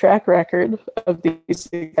to the track record of these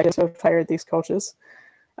guys who have hired these coaches.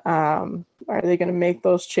 Are they going to make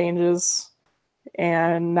those changes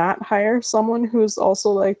and not hire someone who's also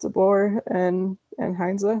like De Boer and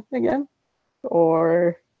Heinze again?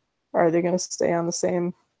 Or are they going to stay on the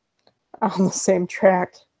same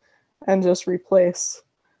track and just replace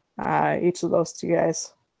each of those 2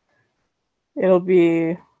 guys? It'll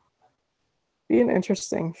be an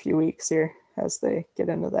interesting few weeks here as they get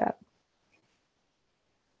into that.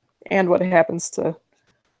 And what happens to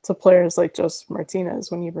players like Joseph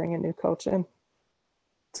Martinez when you bring a new coach in.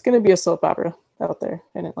 It's going to be a soap opera out there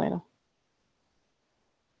in Atlanta.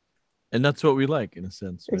 And that's what we like, in a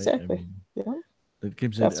sense, right? Exactly. I mean, yeah.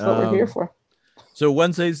 That's what we're here for. So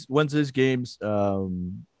Wednesday's games,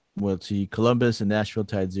 we'll see Columbus and Nashville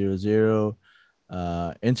tied 0-0.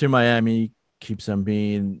 Inter Miami keeps on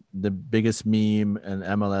being the biggest meme in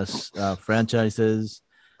MLS franchises.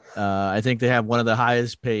 I think they have one of the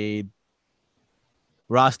highest paid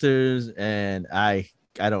rosters, and I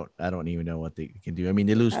don't even know what they can do. I mean,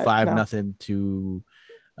 they lose 5-0 to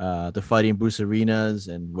the Fighting Bruce Arenas,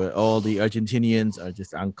 and where all the Argentinians are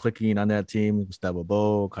just on clicking on that team. Gustavo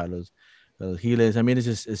Bo, Carlos Giles. I mean,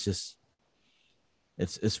 it's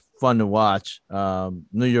fun to watch.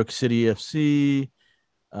 New York City FC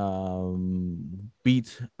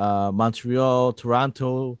beat Montreal.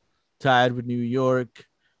 Toronto tied with New York.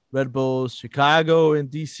 Red Bulls, Chicago, and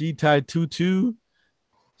DC tied 2-2.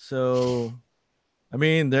 So, I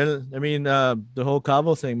mean, the whole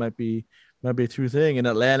Cabo thing might be a true thing. In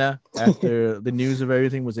Atlanta, after the news of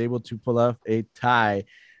everything, was able to pull off a tie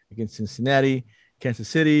against Cincinnati. Kansas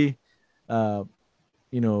City, ties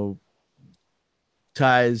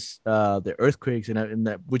the Earthquakes, and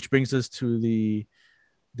that, which brings us to the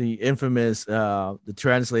infamous the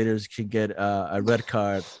translators can get a red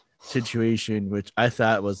card situation, which I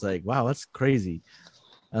thought was like, wow, that's crazy.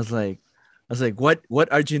 I was like, what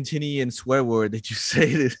Argentinian swear word did you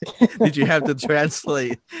say did you have to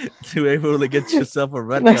translate to able to get yourself a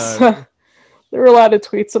red card? There were a lot of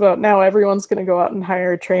tweets about now everyone's going to go out and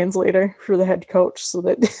hire a translator for the head coach so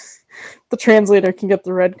that the translator can get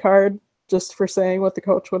the red card just for saying what the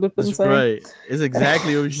coach would have been saying. Right. It's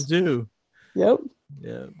exactly what we should do. Yep.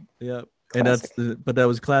 Yeah. And that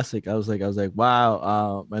was classic. I was like,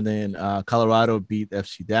 wow. And then Colorado beat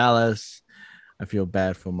FC Dallas. I feel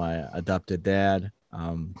bad for my adopted dad.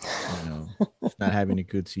 He's not having a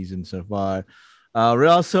good season so far.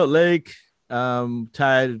 Real Salt Lake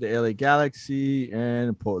tied the LA Galaxy,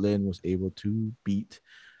 and Portland was able to beat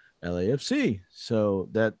LAFC. So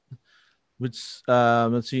that, which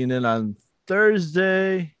let's see. And then on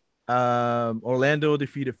Thursday, Orlando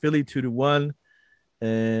defeated Philly 2-1.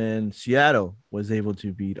 and Seattle was able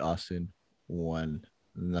to beat Austin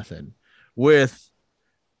 1-0 with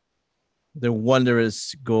the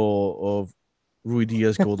wondrous goal of Rui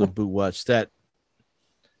Diaz Golden Boot watch That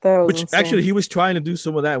was which insane. actually he was trying to do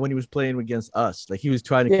some of that when he was playing against us. Like he was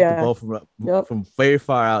trying to kick the Yeah. ball Yep. from very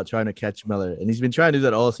far out, trying to catch Miller, and he's been trying to do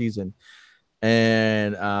that all season.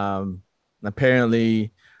 And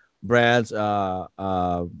apparently, Brad's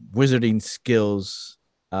wizarding skills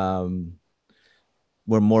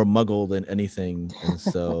were more Muggle than anything, and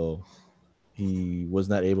so he was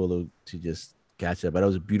not able to just catch it. But it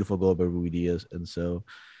was a beautiful goal by Rui Diaz, and so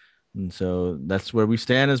that's where we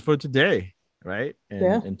stand as for today, right?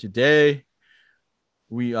 And today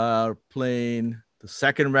we are playing the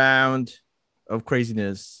second round of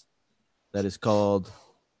craziness that is called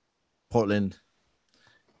Portland,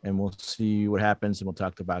 and we'll see what happens, and we'll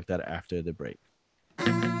talk about that after the break.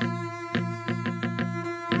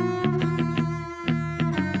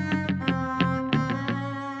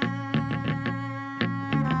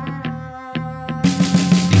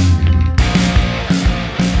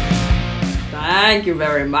 Thank you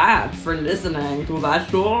very much for listening to the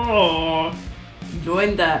show.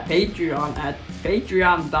 Join the Patreon at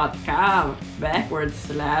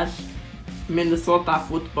patreon.com/Minnesota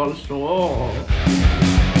Football Show.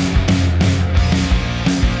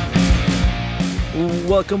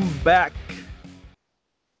 Welcome back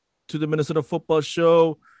to the Minnesota Football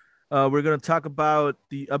Show. We're going to talk about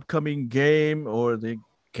the upcoming game, or the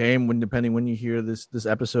game, depending when you hear this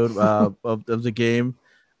episode of the game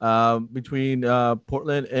between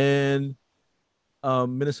Portland and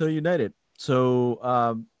Minnesota United.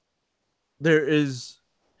 So there is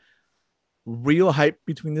real hype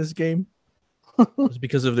between this game. It's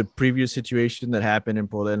because of the previous situation that happened in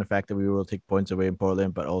Portland, the fact that we were able to take points away in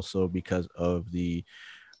Portland, but also because of the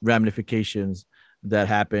ramifications that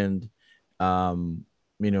happened, between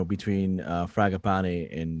Fragapane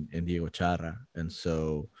and Diego Chara. And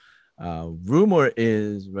so rumor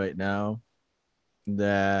is right now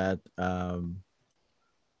that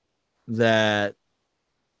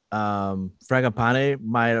Fragapane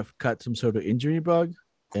might have cut some sort of injury bug,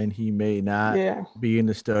 and he may not be in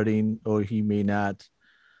the starting, or he may not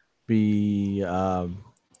be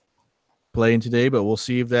playing today. But we'll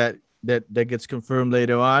see if that gets confirmed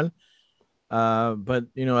later on. But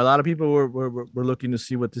a lot of people were looking to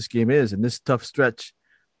see what this game is, and this tough stretch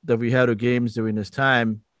that we had of games during this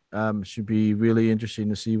time should be really interesting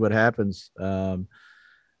to see what happens. I'm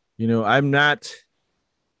not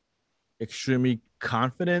extremely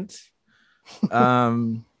confident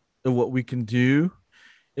of what we can do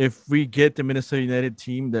if we get the Minnesota United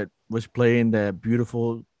team that was playing that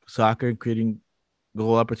beautiful soccer and creating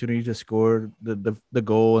goal opportunity to score the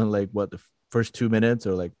goal in the first 2 minutes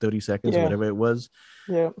or 30 seconds or whatever it was.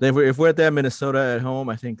 Yeah. If we're at that Minnesota at home,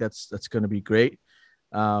 I think that's going to be great.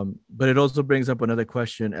 But it also brings up another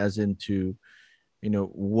question, as into,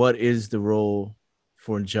 what is the role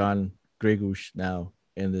for John Gregush now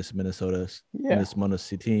in this in this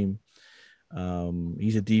Monassi team?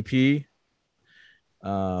 He's a DP.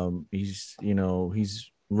 He's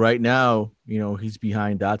right now, he's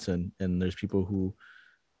behind Dotson, and there's people who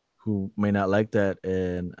may not like that.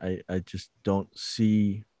 And I just don't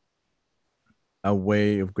see a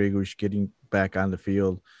way of Gregush getting back on the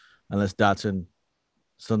field unless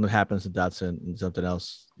something happens to Dotson and something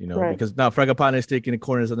else, Right. because now Fragapane is taking the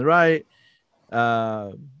corners on the right.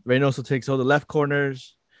 Reynoso takes all the left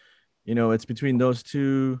corners. It's between those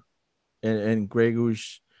two and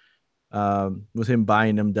Gregush, with him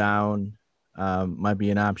buying them down, might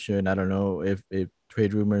be an option. I don't know if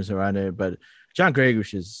trade rumors are on it, but John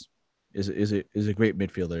Gregush is a great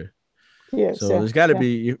midfielder. Yes, so there's got to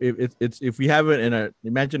be, if we have it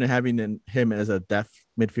imagine having him as a depth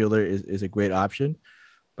midfielder is a great option.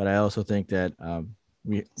 But I also think that the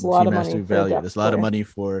team has to value. There's a lot of money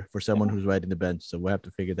for someone who's riding the bench, so we'll have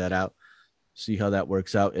to figure that out, see how that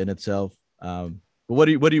works out in itself. But what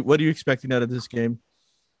are you expecting out of this game?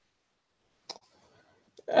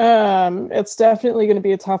 It's definitely going to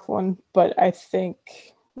be a tough one, but I think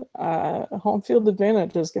home field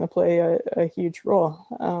advantage is going to play a huge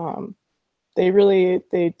role. They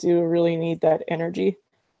do really need that energy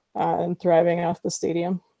and thriving off the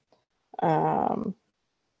stadium.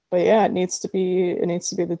 But yeah, it needs to be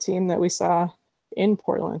the team that we saw in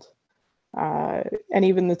Portland, and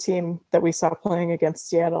even the team that we saw playing against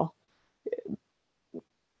Seattle,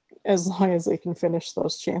 as long as they can finish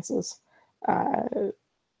those chances.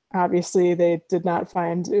 Obviously, they did not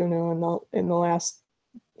find Uno in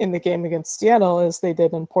the game against Seattle as they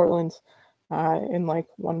did in Portland, in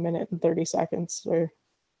 1 minute and 30 seconds or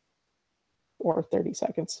 30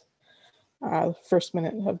 seconds. first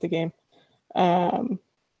minute of the game. So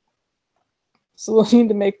we'll need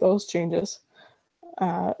to make those changes.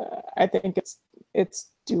 I think it's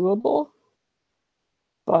doable,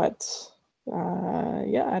 but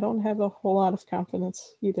I don't have a whole lot of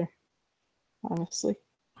confidence either, honestly.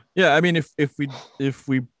 Yeah, I mean, if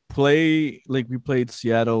we play like we played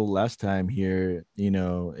Seattle last time here,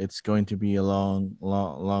 it's going to be a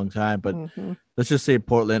long time. But let's just say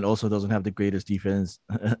Portland also doesn't have the greatest defense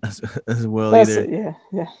as well either.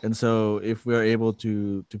 Yeah. And so if we're able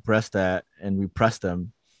to press that and we press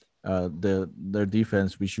them, their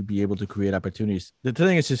defense, we should be able to create opportunities. The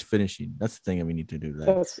thing is just finishing. That's the thing that we need to do.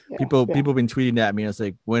 Like people have been tweeting at me. It's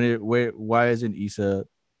like why isn't Issa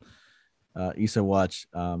Watch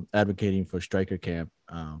advocating for striker camp?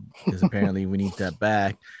 Because apparently we need that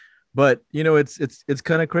back. But it's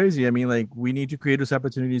kind of crazy. I mean, like we need to create those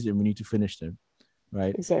opportunities and we need to finish them,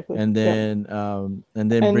 right? Exactly. And then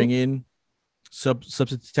bring in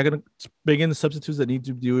bring in the substitutes that need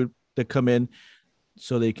to do it, that come in,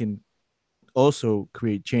 so they can also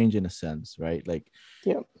create change in a sense, right? Like,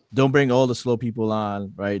 don't bring all the slow people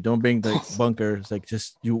on, right? Don't bring the bunkers. Like,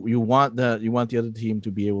 just you want the other team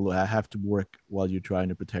to be able to have to work while you're trying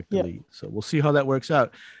to protect the lead. So we'll see how that works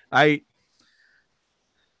out. I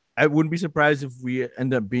wouldn't be surprised if we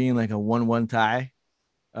end up being like a 1-1 tie.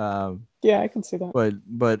 I can see that.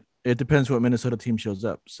 But it depends what Minnesota team shows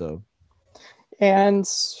up. So, and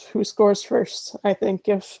who scores first? I think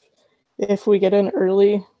if we get an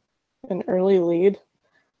early lead,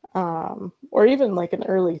 or even like an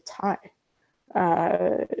early tie,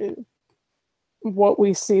 what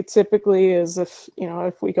we see typically is if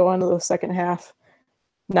we go into the second half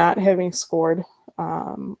not having scored,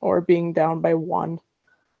 or being down by 1,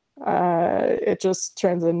 it just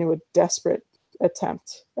turns into a desperate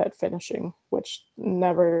attempt at finishing, which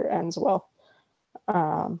never ends well.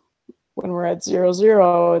 When we're at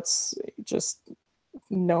 0-0, it's just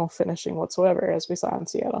no finishing whatsoever, as we saw in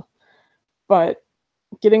Seattle. But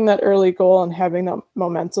getting that early goal and having that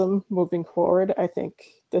momentum moving forward, I think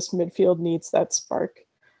this midfield needs that spark.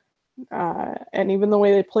 And even the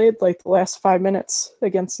way they played, like the last 5 minutes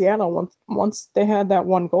against Seattle, once they had that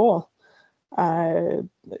one goal,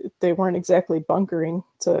 they weren't exactly bunkering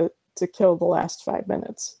to kill the last 5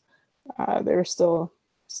 minutes. They were still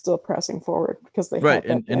pressing forward because they had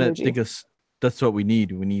that energy. I think that's what we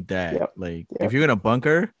need. We need that. If you're gonna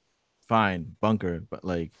bunker, fine, bunker. But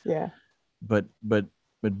but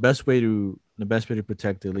the best way to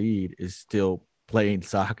protect the lead is still playing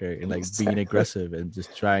soccer and being aggressive and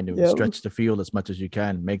just trying to stretch the field as much as you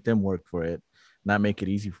can, make them work for it, not make it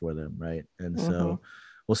easy for them, right? And so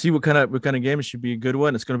we'll see what kind of game. It should be a good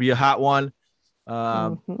one. It's going to be a hot one.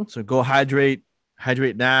 So go hydrate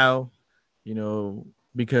now,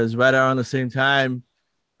 because right around the same time,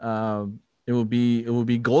 it will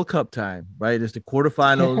be Gold Cup time, right? It's the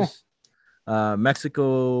quarterfinals.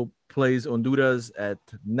 Mexico plays Honduras at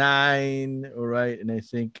 9, all right, and I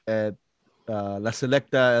think at La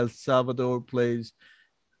Selecta El Salvador plays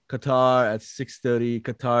Qatar at 6:30.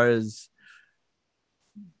 Qatar is,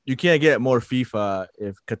 you can't get more FIFA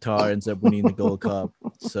if Qatar ends up winning the Gold Cup.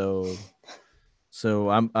 So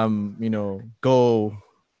I'm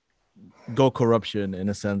go corruption in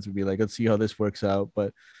a sense, would be like, let's see how this works out.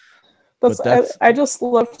 But I just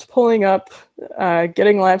loved pulling up,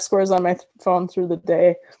 getting live scores on my phone through the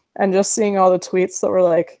day and just seeing all the tweets that were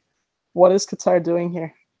like, what is Qatar doing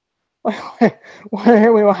here? Why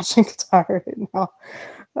are we watching Qatar right now?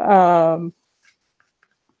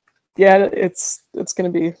 It's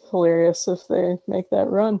going to be hilarious if they make that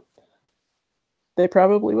run. They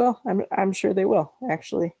probably will. I'm sure they will,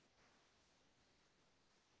 actually.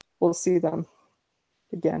 We'll see them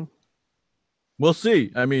again. We'll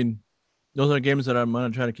see. I mean, those are games that I'm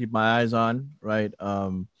going to try to keep my eyes on, right?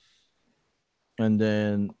 And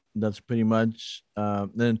then that's pretty much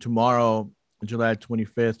then tomorrow, July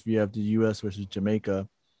 25th, we have the U.S. versus Jamaica,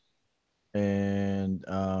 and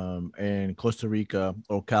Costa Rica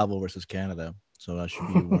or Calvo versus Canada. So that should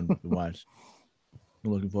be one to watch.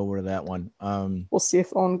 I'm looking forward to that one. We'll see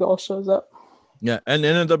if own goal shows up. Yeah, and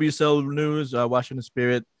in the WSL news, Washington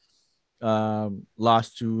Spirit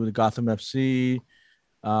lost to the Gotham FC.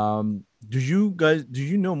 Do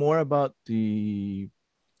you know more about the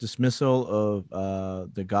dismissal of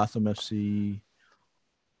the Gotham FC?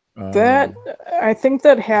 That, I think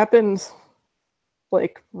that happened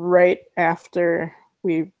like right after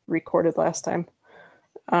we recorded last time.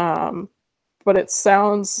 But it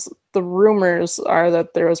sounds, the rumors are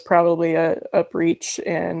that there was probably a breach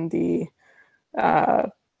in the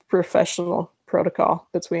professional protocol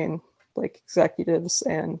between like executives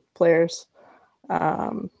and players.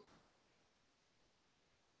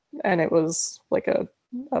 and it was like a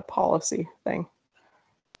policy thing.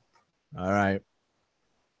 All right.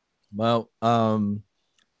 Well, I'm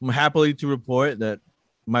happily to report that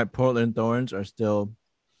my Portland Thorns are still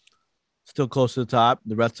close to the top.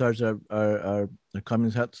 The Red Stars are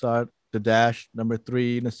coming head start. The Dash number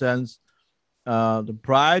 3 in a sense. The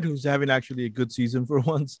Pride, who's having actually a good season for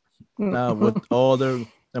once, with all their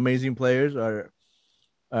amazing players, are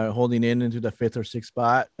holding into the 5th or 6th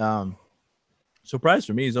spot. Surprise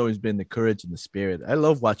for me has always been the Courage and the Spirit. I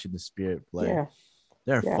love watching the Spirit play. Yeah.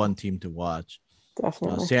 They're a fun team to watch.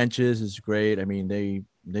 Definitely. Sanchez is great. I mean,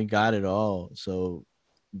 they got it all. So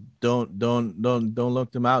don't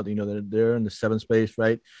look them out. You know, they're in the 7th place,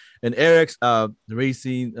 right? And Eric's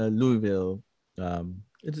Racing Louisville.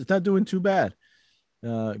 It's not doing too bad.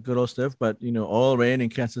 Good old stuff, but you know, all rain in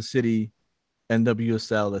Kansas City,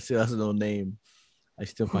 NWSL. That's a no name. I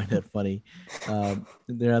still find that funny.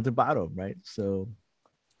 They're at the bottom, right? So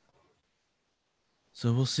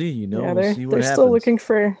we'll see. You know, we'll see what they're happens. Still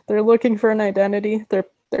looking for an identity.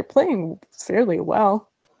 They're playing fairly well.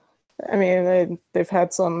 I mean, they've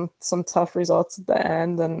had some tough results at the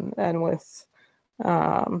end and with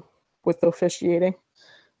the officiating,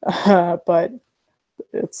 but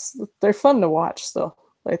they're fun to watch still.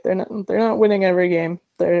 Like they're not winning every game.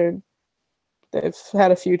 They've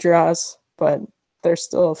had a few draws, but they're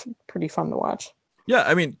still pretty fun to watch. Yeah,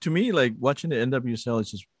 I mean, to me, like watching the NWSL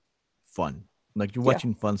is just fun. Like you're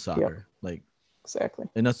watching fun soccer. Yep. Like exactly.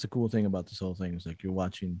 And that's the cool thing about this whole thing is like you're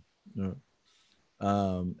watching.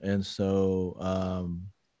 And so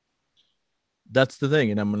that's the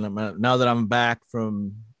thing. And now that I'm back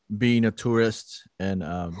from being a tourist and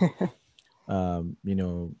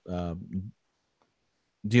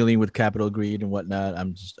dealing with capital greed and whatnot,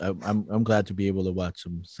 I'm glad to be able to watch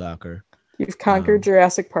some soccer. You've conquered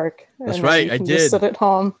Jurassic Park. That's right. I did. Just sit at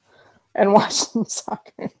home and watch some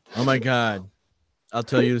soccer. Oh my God. I'll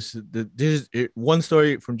tell you this is one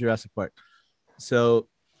story from Jurassic Park. So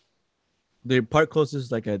the park closes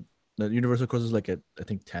the Universal closes like at I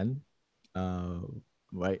think 10,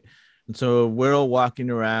 right? And so we're all walking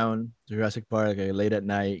around Jurassic Park late at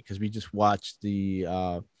night because we just watched the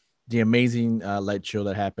amazing light show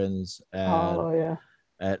that happens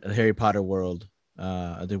at Harry Potter World,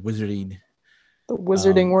 the Wizarding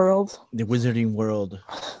World. The Wizarding World.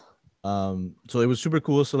 So it was super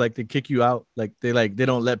cool. So like they kick you out, they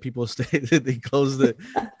don't let people stay. They close it.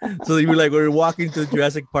 So you were like, we're walking to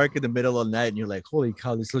Jurassic Park in the middle of the night, and you're like, holy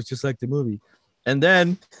cow, this looks just like the movie. And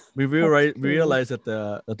then we realized that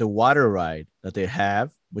the water ride that they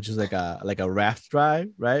have, which is like a raft ride,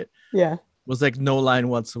 right? Yeah, was like no line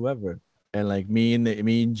whatsoever. And like me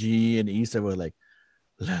and G and Issa were like,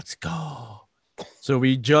 let's go. So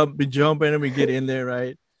we jump in and we get in there,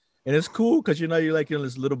 right? And it's cool because you're like in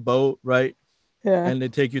this little boat, right? Yeah. And they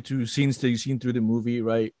take you to scenes that you've seen through the movie,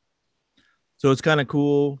 right? So it's kind of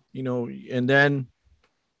cool, and then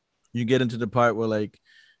you get into the part where like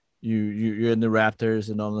you're in the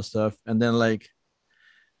Raptors and all the stuff. And then like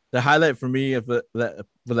the highlight for me for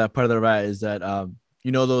that part of the ride is that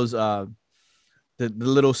those the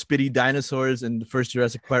little spitty dinosaurs in the first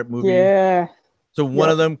Jurassic Park movie. Yeah. So one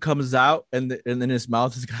of them comes out and in his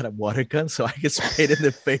mouth has got a water gun. So I get sprayed in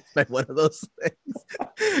the face by one of those things.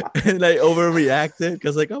 And I overreacted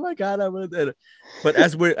because like, oh my God, I'm gonna. But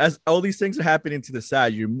as all these things are happening to the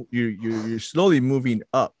side, you're slowly moving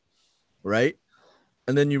up, right?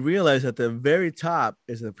 And then you realize at the very top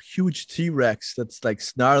is a huge T-Rex that's like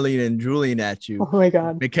snarling and drooling at you. Oh my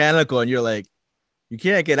God. Mechanical, and you're like, you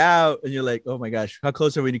can't get out, and you're like, oh my gosh, how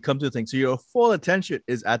close are we to come to the thing? So your full attention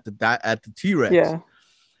is at the T-Rex. Yeah.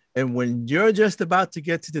 And when you're just about to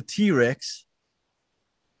get to the T-Rex,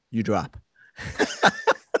 you drop.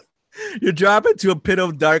 You drop into a pit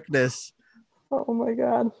of darkness. Oh my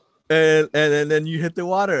God. And then you hit the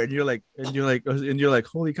water, and you're like,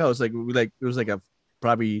 holy cow! It was like a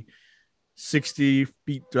probably 60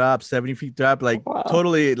 feet drop, 70 feet drop, like wow.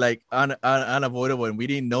 Totally like unavoidable, and we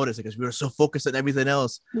didn't notice it because we were so focused on everything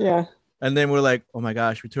else. Yeah. And then we're like, oh my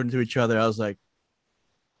gosh, we turned to each other. I was like,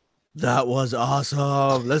 that was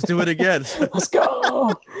awesome. Let's do it again. Let's go.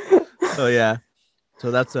 Oh yeah. So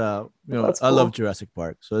that's that's cool. I love Jurassic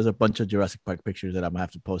Park. So there's a bunch of Jurassic Park pictures that I'm gonna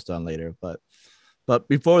have to post on later. But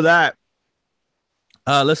before that,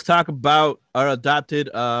 let's talk about our adopted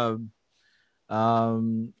African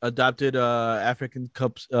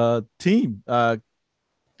Cups team. There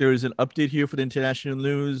is an update here for the international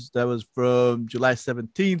news that was from July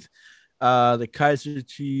 17th. The Kaiser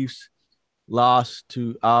Chiefs lost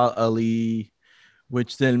to Al Ahly,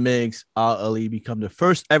 which then makes Al Ahly become the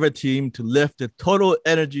first ever team to lift the Total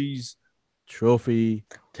Energies trophy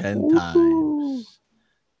 10 times.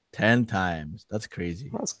 10 times. That's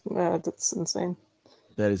crazy. That's insane.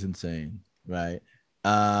 That is insane, right?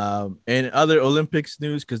 And other Olympics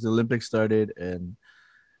news, because the Olympics started and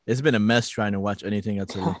it's been a mess trying to watch anything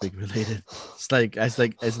that's Olympic related. It's like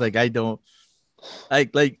I don't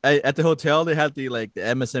at the hotel they had the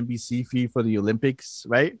MSNBC feed for the Olympics,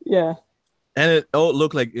 right? Yeah. And it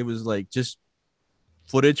looked like it was like just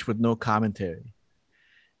footage with no commentary.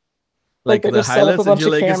 Like they the just set up highlights, a bunch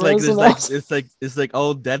of it's cameras it's like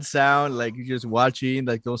all dead sound, like you're just watching,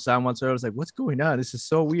 like no sound whatsoever. I was like, what's going on? This is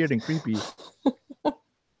so weird and creepy.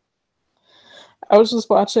 I was just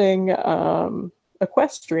watching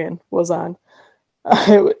Equestrian was on.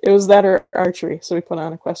 It was that or archery, so we put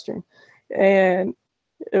on Equestrian. And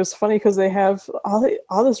it was funny because they have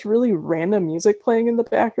all this really random music playing in the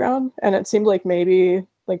background, and it seemed like maybe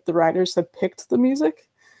like the writers had picked the music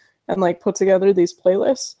and like put together these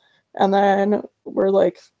playlists. And then we're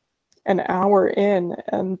like an hour in,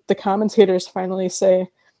 and the commentators finally say,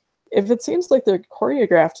 if it seems like they're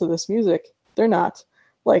choreographed to this music, they're not.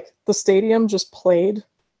 Like the stadium just played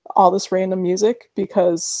all this random music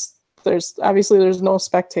because there's no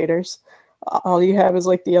spectators. All you have is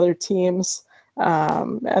like the other teams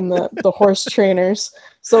and the horse trainers.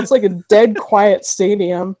 So it's like a dead quiet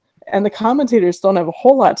stadium, and the commentators don't have a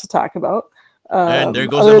whole lot to talk about. And there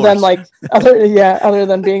goes other the than horse. other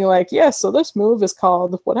than being like, yeah, so this move is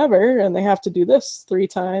called whatever, and they have to do this 3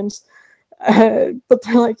 times. But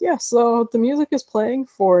they're like, yeah, so the music is playing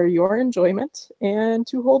for your enjoyment and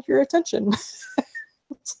to hold your attention.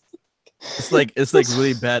 It's like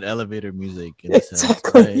really bad elevator music. In a sense,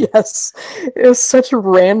 Exactly. right? Yes, it was such a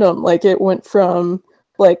random. Like it went from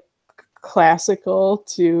like classical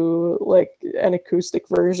to like an acoustic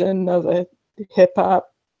version of a hip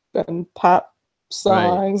hop and pop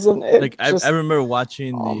songs, and it Like just, I remember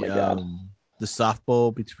watching oh my God. the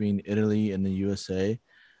softball between Italy and the USA,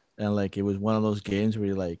 and like it was one of those games where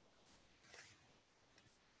you're like,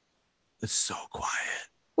 it's so quiet.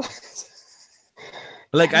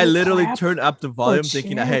 Like I literally turned up the volume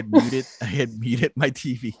thinking I had muted my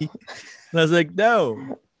TV. And I was like,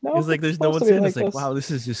 no. It's like there's no one saying. It's like, wow,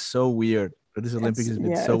 this is just so weird. This Olympics has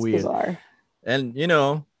been so weird. Bizarre. And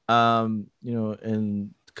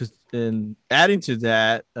and adding to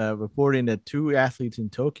that, reporting that 2 athletes in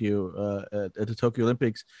Tokyo at the Tokyo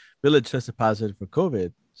Olympics village tested positive for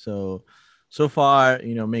COVID. So far,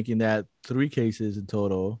 making that 3 cases in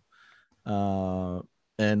total.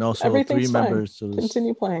 And also 3 members. So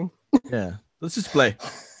continue playing. Yeah, let's just play.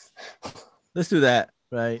 Let's do that,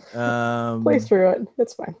 right? Play through it.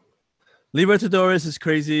 It's fine. Libertadores is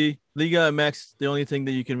crazy. Liga MX, the only thing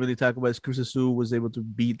that you can really talk about is Cruz Azul was able to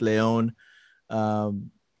beat Leon.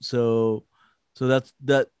 So that's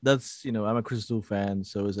I'm a Cruz Azul fan.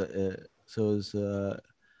 So is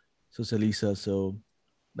Elisa. So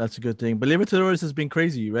that's a good thing. But Libertadores has been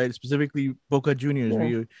crazy, right? Specifically Boca Juniors.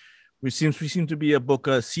 Yeah. We seem to be a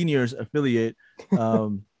Boca Seniors affiliate.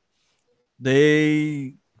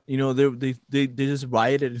 They just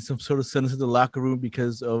rioted in some sort of sense in the locker room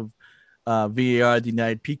because of VAR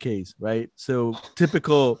denied PKs, right? So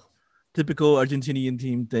typical Argentinian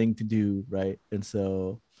team thing to do, right? And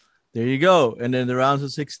so there you go. And then the rounds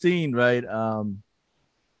of 16, right?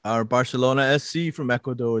 Our Barcelona SC from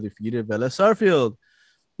Ecuador defeated Vélez Sarsfield.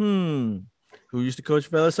 Who used to coach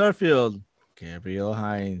Vélez Sarsfield? Gabriel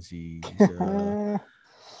Heinze.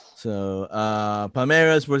 So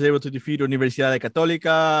Palmeiras was able to defeat Universidad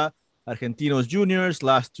Católica. Argentinos Juniors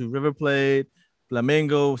lost to River Plate.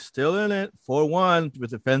 Flamengo still in it, 4-1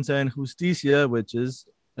 with Defensa and Justicia, which is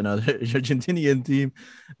another Argentinian team.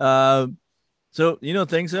 So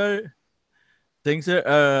things are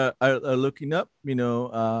looking up.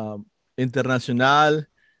 Internacional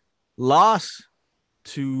lost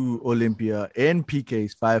to Olimpia in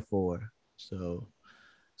PKs 5-4.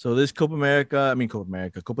 So this Copa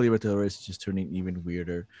Libertadores is just turning even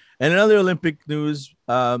weirder. And another Olympic news,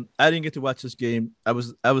 I didn't get to watch this game. I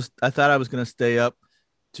thought I was gonna stay up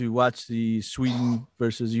to watch the Sweden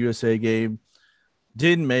versus USA game.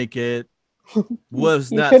 Didn't make it.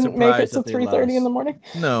 Was not surprised. You couldn't make it till 3:30 in the morning?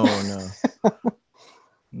 No.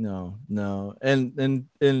 No.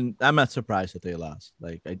 And I'm not surprised that they lost.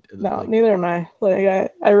 Neither am I. Like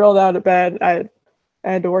I rolled out of bed. I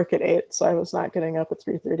had to work at 8, so I was not getting up at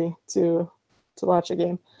 3:30 to watch a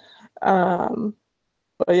game. But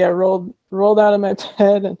yeah, rolled out of my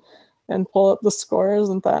bed and pulled up the scores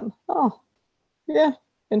and thought, oh, yeah,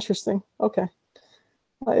 interesting. Okay,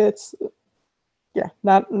 it's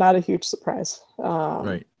not a huge surprise.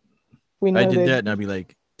 Right. I did that, and I'd be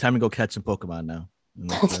like, time to go catch some Pokemon now.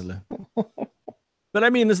 But I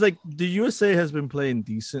mean, it's like the USA has been playing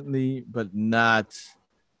decently, but not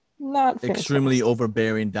not extremely fantastic.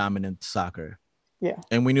 overbearing, dominant soccer. Yeah.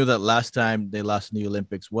 And we knew that last time they lost in the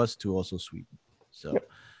Olympics was to also Sweden. So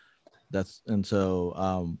Yep.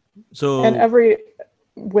 so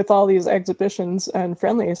with all these exhibitions and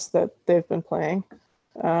friendlies that they've been playing,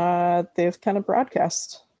 they've kind of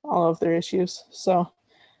broadcast all of their issues. So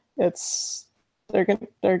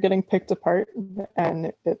they're getting picked apart,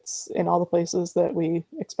 and it's in all the places that we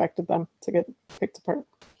expected them to get picked apart.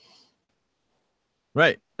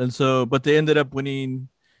 right. And so, but they ended up winning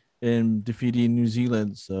and defeating New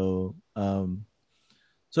Zealand. So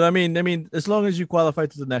so I mean, as long as you qualify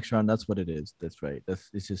to the next round, that's what it is. That's right.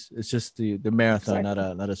 It's just the marathon,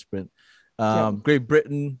 Exactly. not a sprint. Yep. Great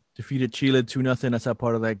Britain defeated Chile 2-0. That's not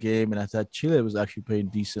part of that game, and I thought Chile was actually playing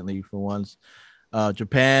decently for once.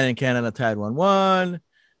 Japan and Canada tied 1-1.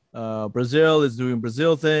 Brazil is doing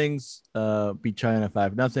Brazil things. Beat China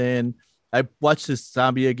 5-0. I watched this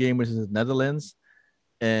Zambia game, which is the Netherlands,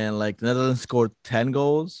 and like the Netherlands scored 10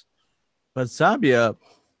 goals, but Zambia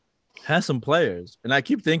has some players, and I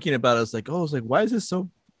keep thinking about it. It's like, oh, it's like, why is this so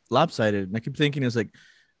lopsided? And I keep thinking, it's like,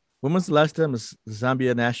 when was the last time the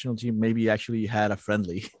Zambia national team maybe actually had a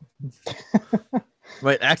friendly?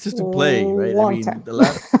 Right, access to play, right? I mean,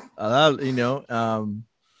 Time.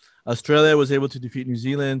 Australia was able to defeat New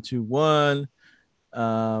Zealand 2-1.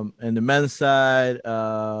 And the men's side,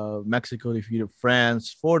 Mexico defeated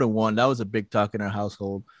France 4-1. That was a big talk in our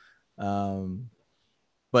household. But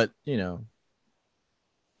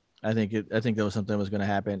I think that was something that was going to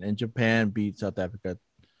happen. And Japan beat South Africa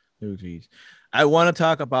 2-3. I want to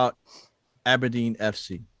talk about Aberdeen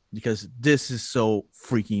FC because this is so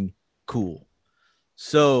freaking cool.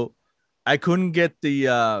 So I couldn't get the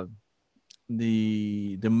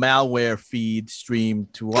malware feed stream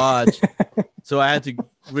to watch, so I had to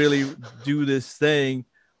really do this thing.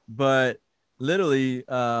 But literally,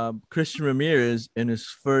 Christian Ramirez in his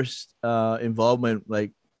first involvement,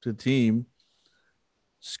 like to the team,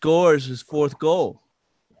 scores his fourth goal.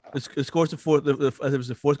 It scores the fourth. It was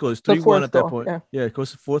the fourth goal. It's 3-1 at that point. Yeah, it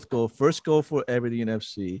goes the fourth goal. First goal for Aberdeen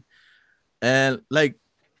FC, and like,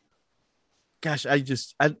 gosh, I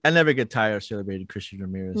never get tired of celebrating Christian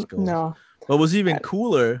Ramirez goals. No. What was even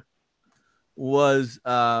cooler was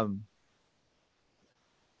that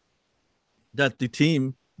the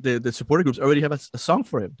team, the supporter groups already have a song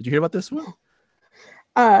for him. Did you hear about this one?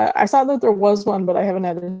 I saw that there was one, but I haven't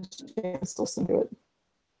had a chance to listen to it.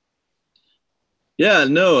 Yeah,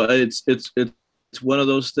 no, it's one of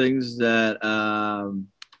those things that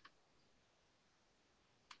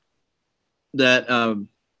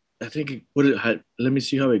I think let me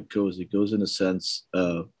see how it goes. It goes in a sense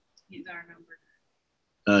of he's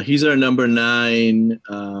our number 9.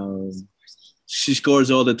 She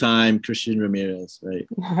scores all the time, Christian Ramirez, right?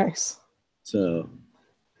 Nice. So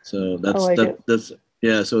that's that's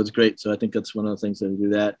so it's great. So I think that's one of the things that we do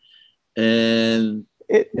that. And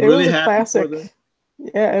it really was a classic.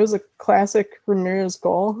 Yeah, it was a classic Ramirez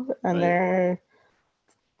goal, and they're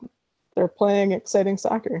playing exciting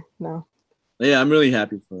soccer now. Yeah, I'm really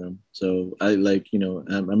happy for him. So I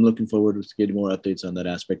I'm looking forward to getting more updates on that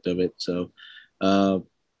aspect of it. So we'll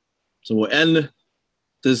end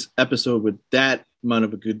this episode with that amount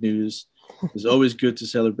of good news. It's always good to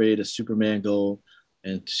celebrate a Superman goal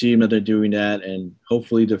and to see him that they're doing that, and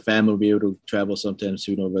hopefully the family will be able to travel sometime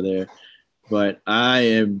soon over there. But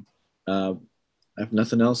I have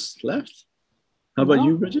nothing else left. How about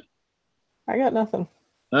you, Bridget? I got nothing.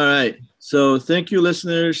 All right. So thank you,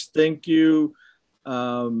 listeners. Thank you,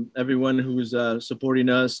 everyone who's supporting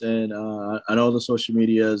us and on all the social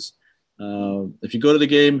medias. If you go to the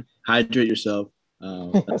game, hydrate yourself.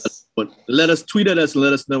 Yes. But tweet at us and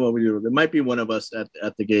let us know what we do. There might be one of us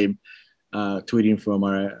at the game tweeting from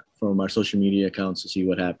our social media accounts to see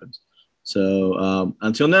what happens. So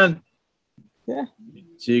until then, yeah.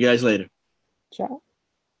 See you guys later. Ciao.